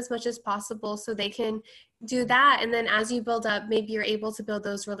of them as much as possible so they can do that. And then as you build up, maybe you're able to build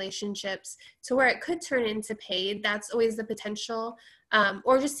those relationships to where it could turn into paid. That's always the potential.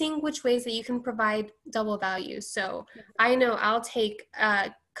 Or just seeing which ways that you can provide double value. So I know I'll take a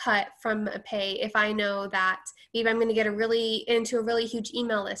cut from a pay if I know that maybe I'm going to get into a really huge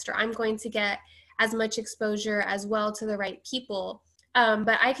email list, or I'm going to get as much exposure as well to the right people.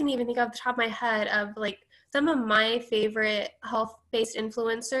 But I can even think off the top of my head of some of my favorite health-based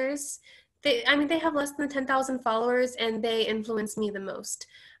influencers. They have less than 10,000 followers and they influence me the most.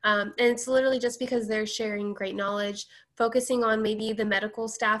 And it's literally just because they're sharing great knowledge, focusing on maybe the medical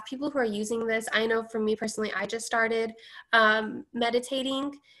staff, people who are using this. I know for me personally, I just started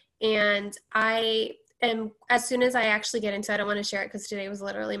meditating, and as soon as I actually get into it, I don't want to share it because today was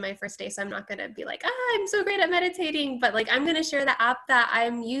literally my first day, so I'm not going to be like, I'm so great at meditating, but I'm going to share the app that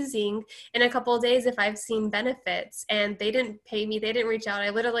I'm using in a couple of days if I've seen benefits. And they didn't pay me, they didn't reach out. I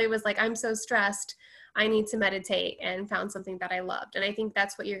literally was like, I'm so stressed, I need to meditate, and found something that I loved. And I think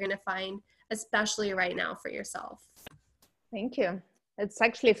that's what you're going to find, especially right now, for yourself. Thank you. It's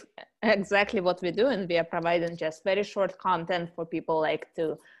actually exactly what we do, and we are providing just very short content for people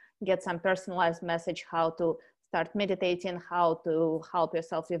to get some personalized message, how to start meditating, how to help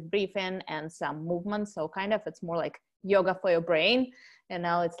yourself with breathing and some movement. So kind of, it's more like yoga for your brain. And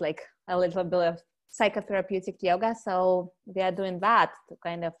now it's like a little bit of psychotherapeutic yoga. So we are doing that to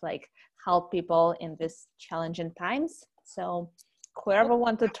kind of help people in these challenging times. So whoever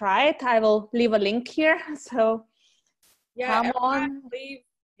want to try it, I will leave a link here. So yeah, come on. Leave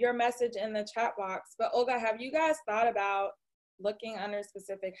your message in the chat box. But Olga, have you guys thought about looking under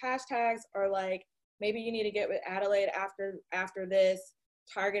specific hashtags, or maybe you need to get with Adelaide after this,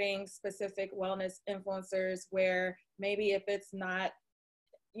 targeting specific wellness influencers where maybe if it's not,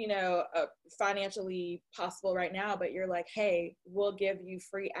 financially possible right now, but you're like, hey, we'll give you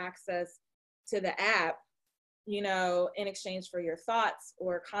free access to the app, in exchange for your thoughts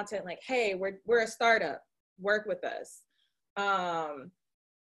or content, hey, we're a startup, work with us. And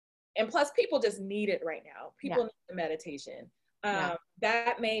plus people just need it right now. People need the meditation.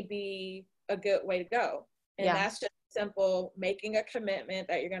 That may be a good way to go. And that's just simple, making a commitment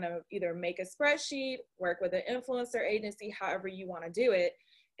that you're going to either make a spreadsheet, work with an influencer agency, however you want to do it,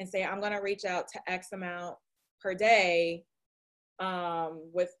 and say, I'm going to reach out to X amount per day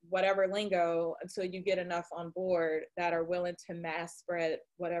with whatever lingo until you get enough on board that are willing to mass spread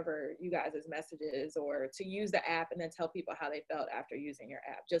whatever you guys' message is, or to use the app and then tell people how they felt after using your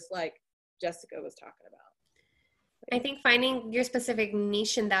app, just like Jessica was talking about. I think finding your specific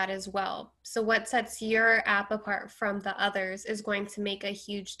niche in that as well. So what sets your app apart from the others is going to make a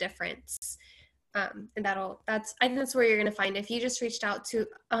huge difference. And I think that's where you're going to find, if you just reached out to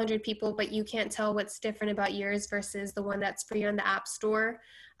 100 people, but you can't tell what's different about yours versus the one that's for you in the app store,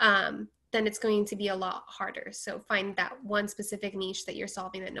 then it's going to be a lot harder. So find that one specific niche that you're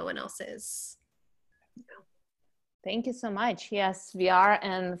solving that no one else is. Thank you so much. Yes, we are.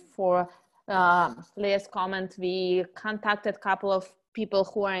 And for Leah's comment, we contacted a couple of people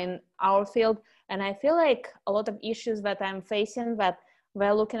who are in our field, and I feel like a lot of issues that I'm facing, that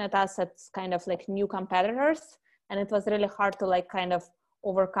they're looking at us as kind of new competitors, and it was really hard to kind of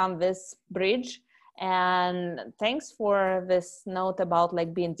overcome this bridge. And thanks for this note about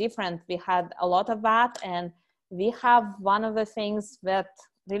being different. We had a lot of that, and we have one of the things that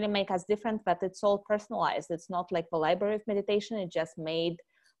really make us different, that it's all personalized. It's not like the library of meditation, it's just made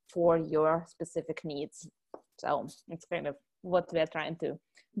for your specific needs. So it's kind of what we're trying to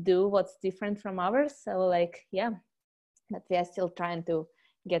do, what's different from others. So like, yeah, but we are still trying to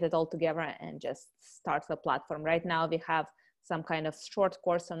get it all together and just start the platform. Right now we have some kind of short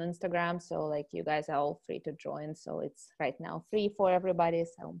course on Instagram. So like you guys are all free to join. So it's right now free for everybody.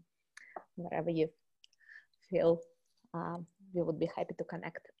 So wherever you feel, we would be happy to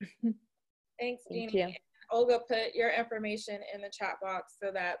connect. Thanks, Thank Jeannie. you. Olga, put your information in the chat box so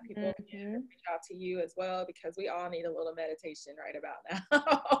that people can reach out to you as well, because we all need a little meditation right about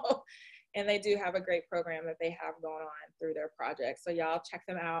now. And they do have a great program that they have going on through their project. So y'all check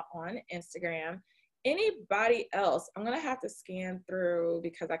them out on Instagram. Anybody else? I'm going to have to scan through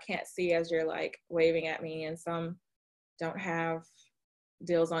because I can't see as you're like waving at me, and some don't have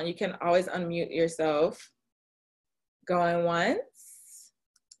deals on. You can always unmute yourself. Going once,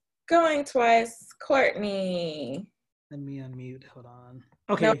 going twice. Courtney. Let me unmute. Hold on.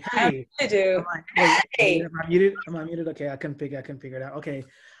 Okay. No, Hey. I do. Hey. Am I muted? Am I muted? Okay. I couldn't figure it out. Okay.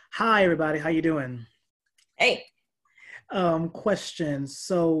 Hi, everybody. How you doing? Hey. Question.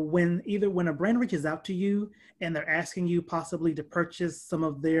 So when a brand reaches out to you and they're asking you possibly to purchase some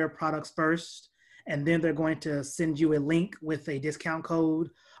of their products first, and then they're going to send you a link with a discount code,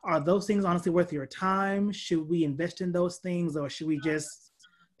 are those things honestly worth your time? Should we invest in those things, or should we just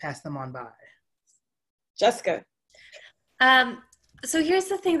pass them on by? Jessica. So here's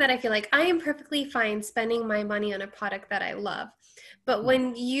the thing that I feel like I am perfectly fine spending my money on a product that I love. But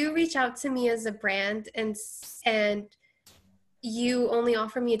when you reach out to me as a brand and you only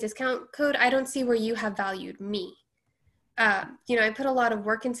offer me a discount code, I don't see where you have valued me. I put a lot of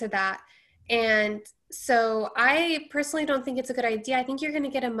work into that. And so I personally don't think it's a good idea. I think you're going to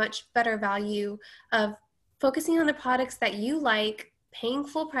get a much better value of focusing on the products that you like, paying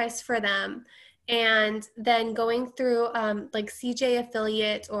full price for them, and then going through like CJ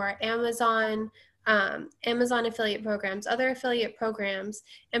affiliate or Amazon affiliate programs, other affiliate programs,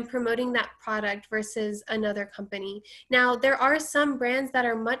 and promoting that product versus another company. Now, there are some brands that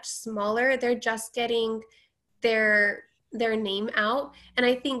are much smaller. They're just getting their name out. And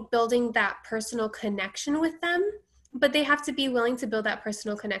I think building that personal connection with them, but they have to be willing to build that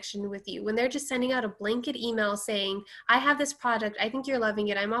personal connection with you. When they're just sending out a blanket email saying, I have this product, I think you're loving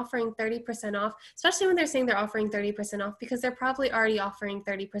it, I'm offering 30% off, especially when they're saying they're offering 30% off, because they're probably already offering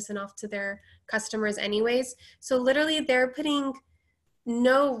 30% off to their customers anyways. So literally they're putting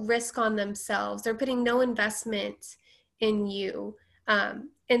no risk on themselves. They're putting no investment in you.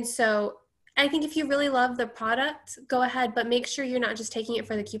 And so I think if you really love the product, go ahead, but make sure you're not just taking it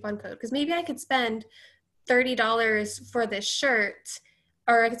for the coupon code. Because maybe I could spend $30 for this shirt,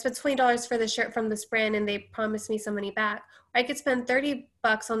 or I could spend $20 for the shirt from this brand and they promise me some money back. Or I could spend $30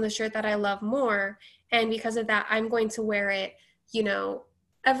 on the shirt that I love more, and because of that, I'm going to wear it,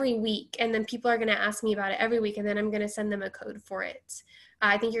 every week, and then people are going to ask me about it every week, and then I'm going to send them a code for it.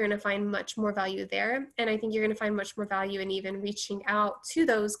 I think you're going to find much more value there, and I think you're going to find much more value in even reaching out to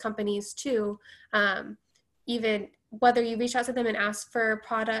those companies too, even whether you reach out to them and ask for a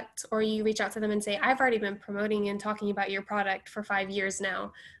product, or you reach out to them and say, I've already been promoting and talking about your product for 5 years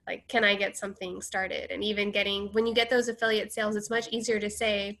now. Like, can I get something started? And even when you get those affiliate sales, it's much easier to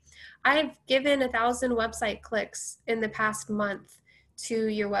say, I've given 1,000 website clicks in the past month to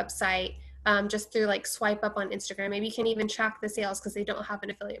your website, just through like swipe up on Instagram. Maybe you can even track the sales because they don't have an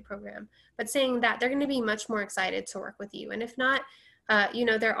affiliate program. But saying that, they're going to be much more excited to work with you. And if not,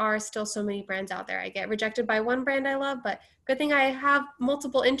 there are still so many brands out there. I get rejected by one brand I love, but good thing I have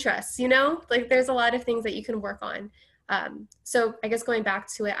multiple interests, like there's a lot of things that you can work on. So I guess going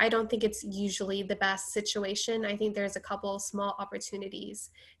back to it, I don't think it's usually the best situation. I think there's a couple small opportunities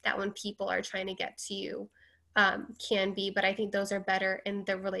that when people are trying to get to you, can be, but I think those are better in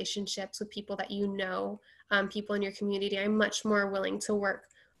the relationships with people that people in your community. I'm much more willing to work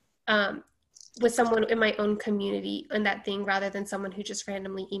with someone in my own community on that thing rather than someone who just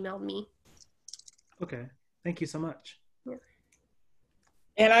randomly emailed me. Okay, thank you so much. Yeah.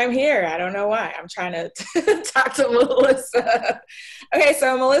 And I'm here. I don't know why. I'm trying to talk to Melissa. Okay,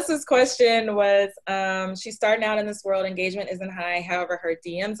 so Melissa's question was, she's starting out in this world. Engagement isn't high. However, her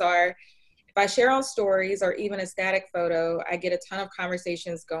DMs are. If I share on stories or even a static photo, I get a ton of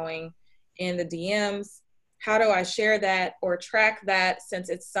conversations going in the DMs. How do I share that or track that, since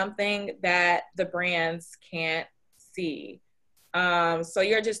it's something that the brands can't see? So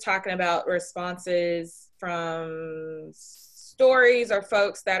you're just talking about responses from stories or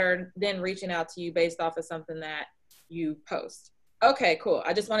folks that are then reaching out to you based off of something that you post. Okay, cool.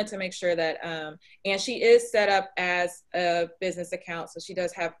 I just wanted to make sure that, and she is set up as a business account, so she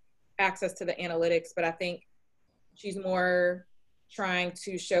does have access to the analytics, but I think she's more trying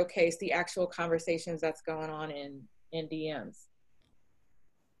to showcase the actual conversations that's going on in DMs.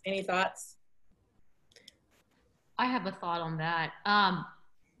 Any thoughts? I have a thought on that.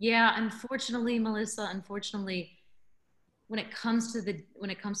 Yeah, unfortunately, Melissa, when it comes to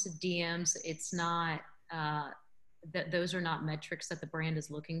DMs, it's not that those are not metrics that the brand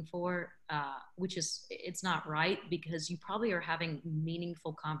is looking for, it's not right, because you probably are having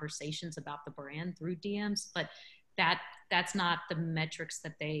meaningful conversations about the brand through DMs, but that's not the metrics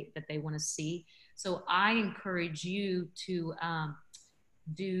that they want to see. So I encourage you to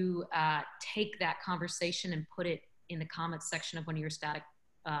take that conversation and put it in the comments section of one of your static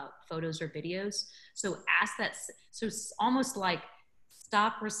photos or videos. So ask that. So it's almost like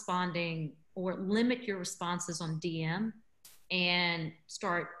stop responding or limit your responses on DM and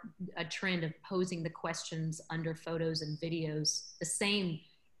start a trend of posing the questions under photos and videos. The same,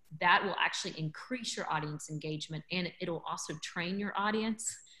 that will actually increase your audience engagement, and it'll also train your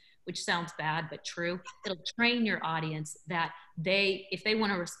audience, which sounds bad, but true. It'll train your audience that if they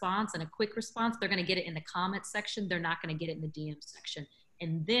want a response and a quick response, they're going to get it in the comments section. They're not going to get it in the DM section.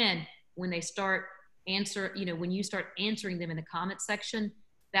 And then when they start when you start answering them in the comment section,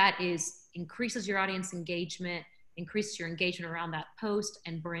 that increases your audience engagement, increases your engagement around that post,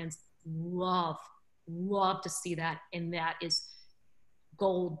 and brands love to see that. And that is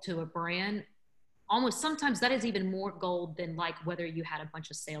gold to a brand. Almost sometimes that is even more gold than like whether you had a bunch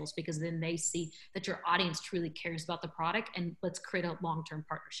of sales, because then they see that your audience truly cares about the product, and let's create a long-term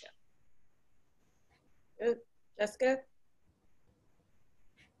partnership. Good. Jessica?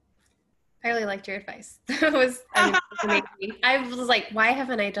 I really liked your advice. That was amazing. I was like, why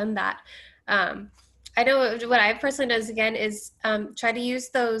haven't I done that? I know what I personally does again is try to use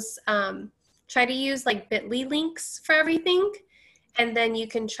like Bitly links for everything, and then you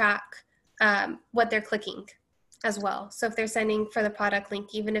can track what they're clicking as well. So if they're sending for the product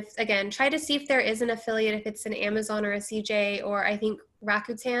link, even if, again, try to see if there is an affiliate, if it's an Amazon or a CJ, or I think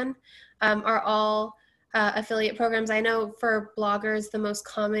Rakuten are all affiliate programs. I know for bloggers, the most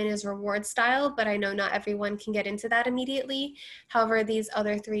common is reward style, but I know not everyone can get into that immediately. However, these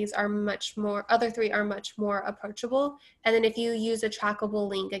other three are much more approachable. And then if you use a trackable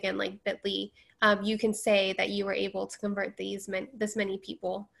link, again, like Bitly, you can say that you were able to convert this many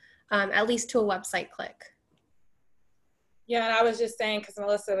people, at least to a website click. Yeah, and I was just saying, because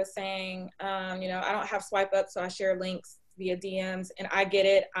Melissa was saying, I don't have swipe up, so I share links via DMs, and I get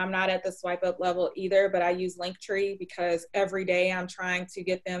it. I'm not at the swipe up level either, but I use Linktree because every day I'm trying to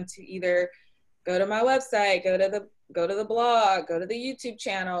get them to either go to my website, go to the blog, go to the YouTube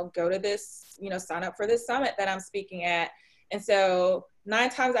channel, go to this, sign up for this summit that I'm speaking at. And so 9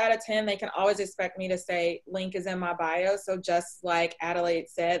 times out of 10, they can always expect me to say link is in my bio. So just like Adelaide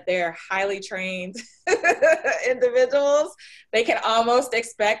said, they're highly trained individuals. They can almost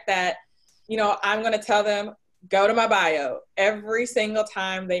expect that, I'm going to tell them, go to my bio every single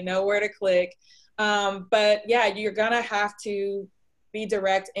time. They know where to click. But yeah, you're going to have to be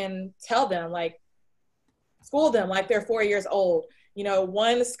direct and tell them, like, school them like they're 4 years old.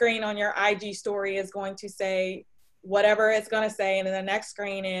 One screen on your IG story is going to say whatever it's going to say, and then the next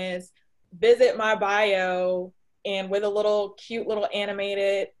screen is visit my bio, and with a little cute little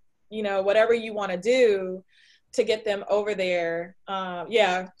animated, whatever you want to do to get them over there.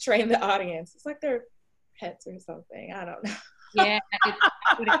 Train the audience. It's like they're pets or something. I don't know. Yeah.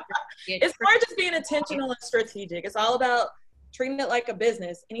 It's more just being intentional and strategic. It's all about treating it like a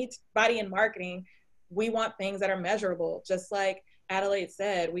business. Anybody in marketing, we want things that are measurable. Just like Adelaide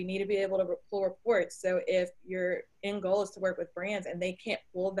said, we need to be able to pull reports. So if your end goal is to work with brands and they can't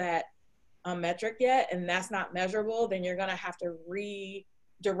pull that metric yet, and that's not measurable, then you're going to have to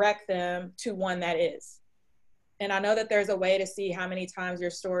redirect them to one that is. And I know that there's a way to see how many times your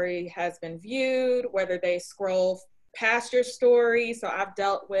story has been viewed, whether they scroll past your story. So I've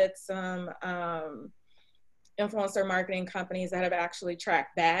dealt with some influencer marketing companies that have actually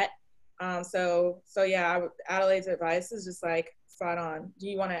tracked that. So yeah, Adelaide's advice is just like spot on. Do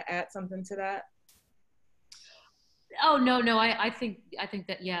you want to add something to that? Oh, no. I think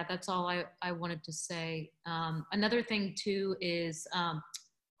that, yeah, that's all I wanted to say. Another thing too is,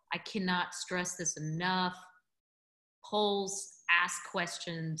 I cannot stress this enough. Polls, ask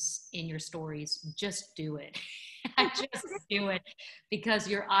questions in your stories. Just do it. Just do it, because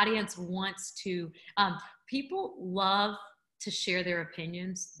your audience wants to, people love to share their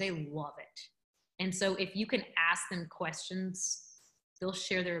opinions. They love it. And so if you can ask them questions, they'll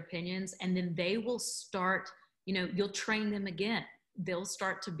share their opinions, and then they will start, you'll train them again. They'll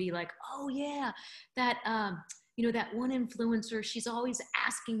start to be like, oh yeah, that you know, that one influencer, she's always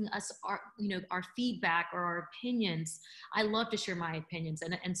asking us our, you know, our feedback or our opinions. I love to share my opinions.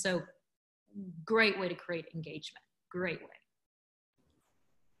 And so great way to create engagement. Great way.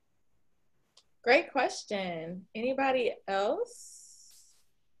 Great question. Anybody else?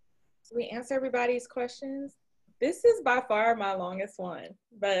 Did we answer everybody's questions? This is by far my longest one,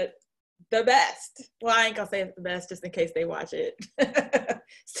 but the best. Well, I ain't gonna say it's the best just in case they watch it.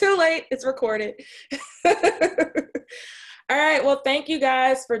 It's too late. It's recorded. All right. Well, thank you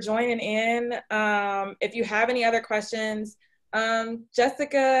guys for joining in. If you have any other questions,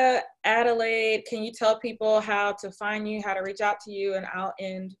 Jessica, Adelaide, can you tell people how to find you, how to reach out to you? And I'll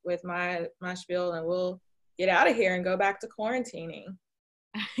end with my spiel and we'll get out of here and go back to quarantining.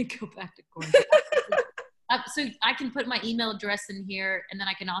 Go back to quarantine. So I can put my email address in here, and then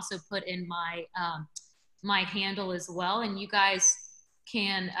I can also put in my my handle as well. And you guys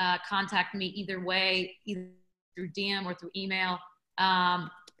can contact me either way, either through DM or through email.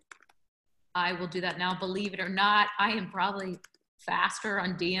 I will do that now. Believe it or not, I am probably faster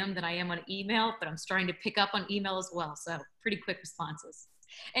on DM than I am on email, but I'm starting to pick up on email as well. So pretty quick responses.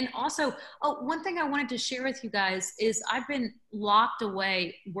 And also, one thing I wanted to share with you guys is I've been locked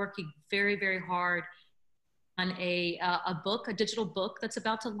away working very, very hard on a book, a digital book that's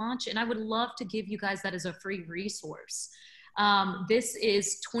about to launch. And I would love to give you guys that as a free resource. This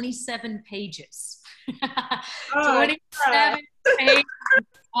is 27 pages. 27 pages.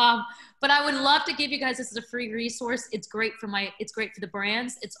 But I would love to give you guys this as a free resource. It's great for the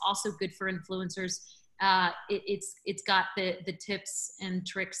brands. It's also good for influencers. It's got the tips and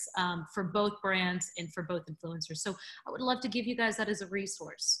tricks for both brands and for both influencers. So I would love to give you guys that as a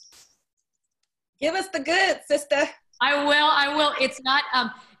resource. Give us the goods, sister. I will.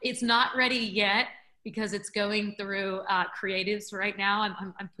 It's not ready yet because it's going through creatives right now.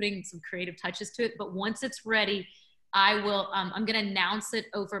 I'm putting some creative touches to it, but once it's ready, I will. I'm going to announce it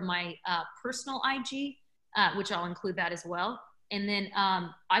over my personal IG, which I'll include that as well. And then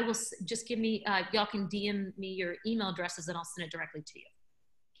I will just give me. Y'all can DM me your email addresses, and I'll send it directly to you.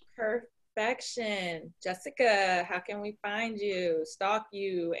 Perfection. Jessica, how can we find you, stalk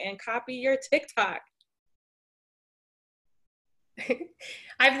you, and copy your TikTok?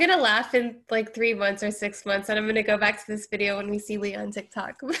 I'm going to laugh in like 3 months or 6 months, and I'm going to go back to this video when we see Leah on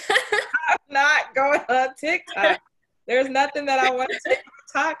TikTok. I'm not going on TikTok. There's nothing that I want to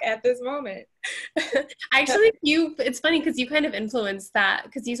talk at this moment. Actually, it's funny because you kind of influenced that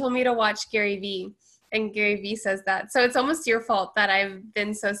because you told me to watch Gary Vee. And Gary Vee says that. So it's almost your fault that I've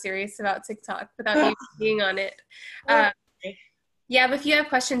been so serious about TikTok without you being on it. Yeah, but if you have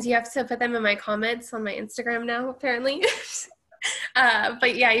questions, you have to put them in my comments on my Instagram now, apparently.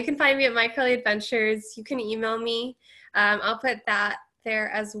 But yeah, you can find me at My Curly Adventures. You can email me. I'll put that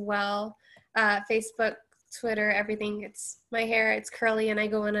there as well. Facebook, Twitter, everything. It's my hair, it's curly, and I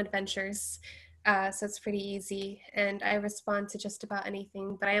go on adventures. So it's pretty easy. And I respond to just about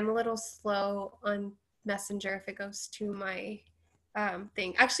anything, but I am a little slow on Messenger if it goes to my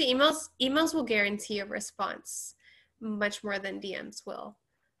thing. Actually, emails will guarantee a response much more than DMs will.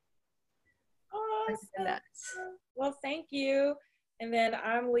 Awesome. Well, thank you. And then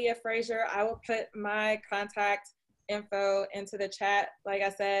I'm Leah Frazier. I will put my contact info into the chat. Like I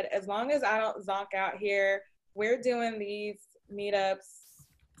said, as long as I don't zonk out here, we're doing these meetups,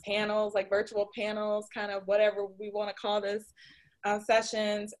 panels, like virtual panels, kind of whatever we want to call this,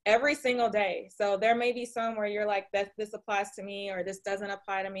 sessions every single day. So there may be some where you're like, this applies to me or this doesn't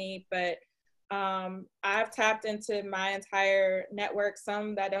apply to me, but I've tapped into my entire network,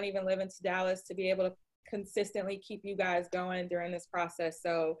 some that don't even live in Dallas, to be able to consistently keep you guys going during this process.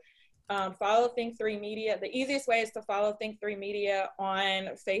 So follow Think3 Media. The easiest way is to follow Think3 Media on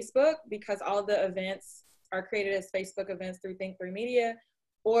Facebook because all the events are created as Facebook events through Think3 Media,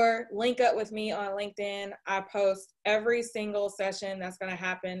 or link up with me on LinkedIn. I post every single session that's going to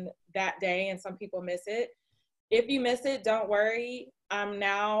happen that day, and some people miss it. If you miss it, don't worry. I'm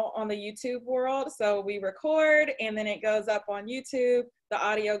now on the YouTube world, so we record and then it goes up on YouTube. The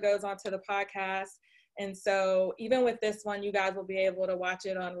audio goes onto the podcast. And so even with this one, you guys will be able to watch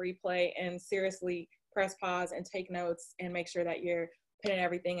it on replay and seriously press pause and take notes and make sure that you're putting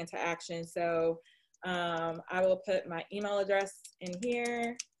everything into action. So I will put my email address in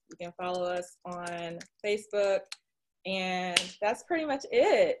here. You can follow us on Facebook, and that's pretty much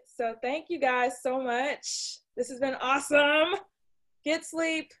it. So thank you guys so much. This has been awesome. Get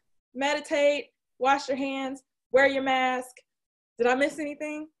sleep, meditate, wash your hands, wear your mask. Did I miss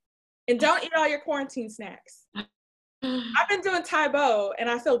anything? And don't eat all your quarantine snacks. I've been doing Taebo and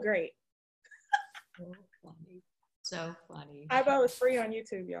I feel great. So funny. So funny. Taebo is free on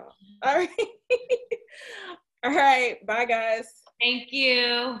YouTube, y'all. All right. All right. Bye, guys. Thank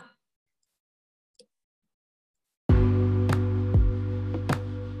you.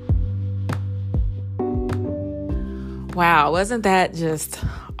 Wow, wasn't that just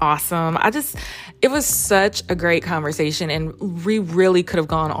awesome? It was such a great conversation, and we really could have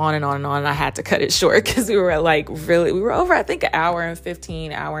gone on and on and on, and I had to cut it short because we were over, I think, an hour and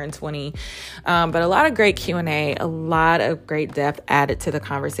 15, hour and 20. But a lot of great Q&A, a lot of great depth added to the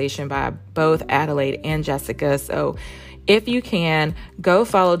conversation by both Adelaide and Jessica. So if you can, go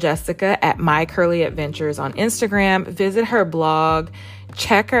follow Jessica at My Curly Adventures on Instagram, visit her blog,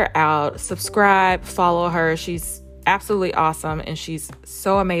 check her out, subscribe, follow her. She's absolutely awesome, and she's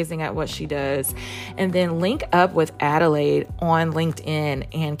so amazing at what she does. And then link up with Adelaide on LinkedIn,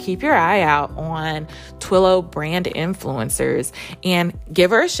 and keep your eye out on Twillo brand influencers, and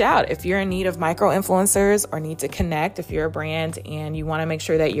give her a shout if you're in need of micro influencers or need to connect. If you're a brand and you want to make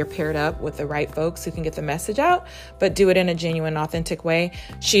sure that you're paired up with the right folks who can get the message out, but do it in a genuine, authentic way,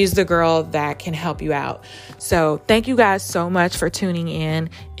 she's the girl that can help you out. So thank you guys so much for tuning in.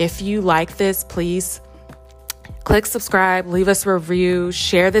 If you like this, please click subscribe, leave us a review,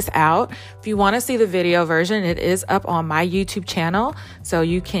 share this out. If you want to see the video version, it is up on my YouTube channel. So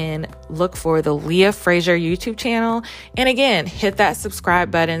you can look for the Leah Frazier YouTube channel. And again, hit that subscribe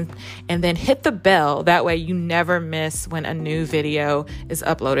button and then hit the bell. That way you never miss when a new video is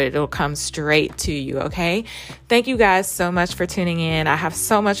uploaded. It'll come straight to you, okay? Thank you guys so much for tuning in. I have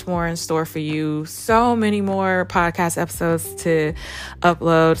so much more in store for you. So many more podcast episodes to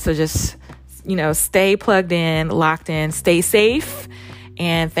upload. So just stay plugged in, locked in, stay safe.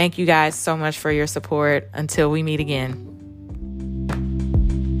 And thank you guys so much for your support. Until we meet again.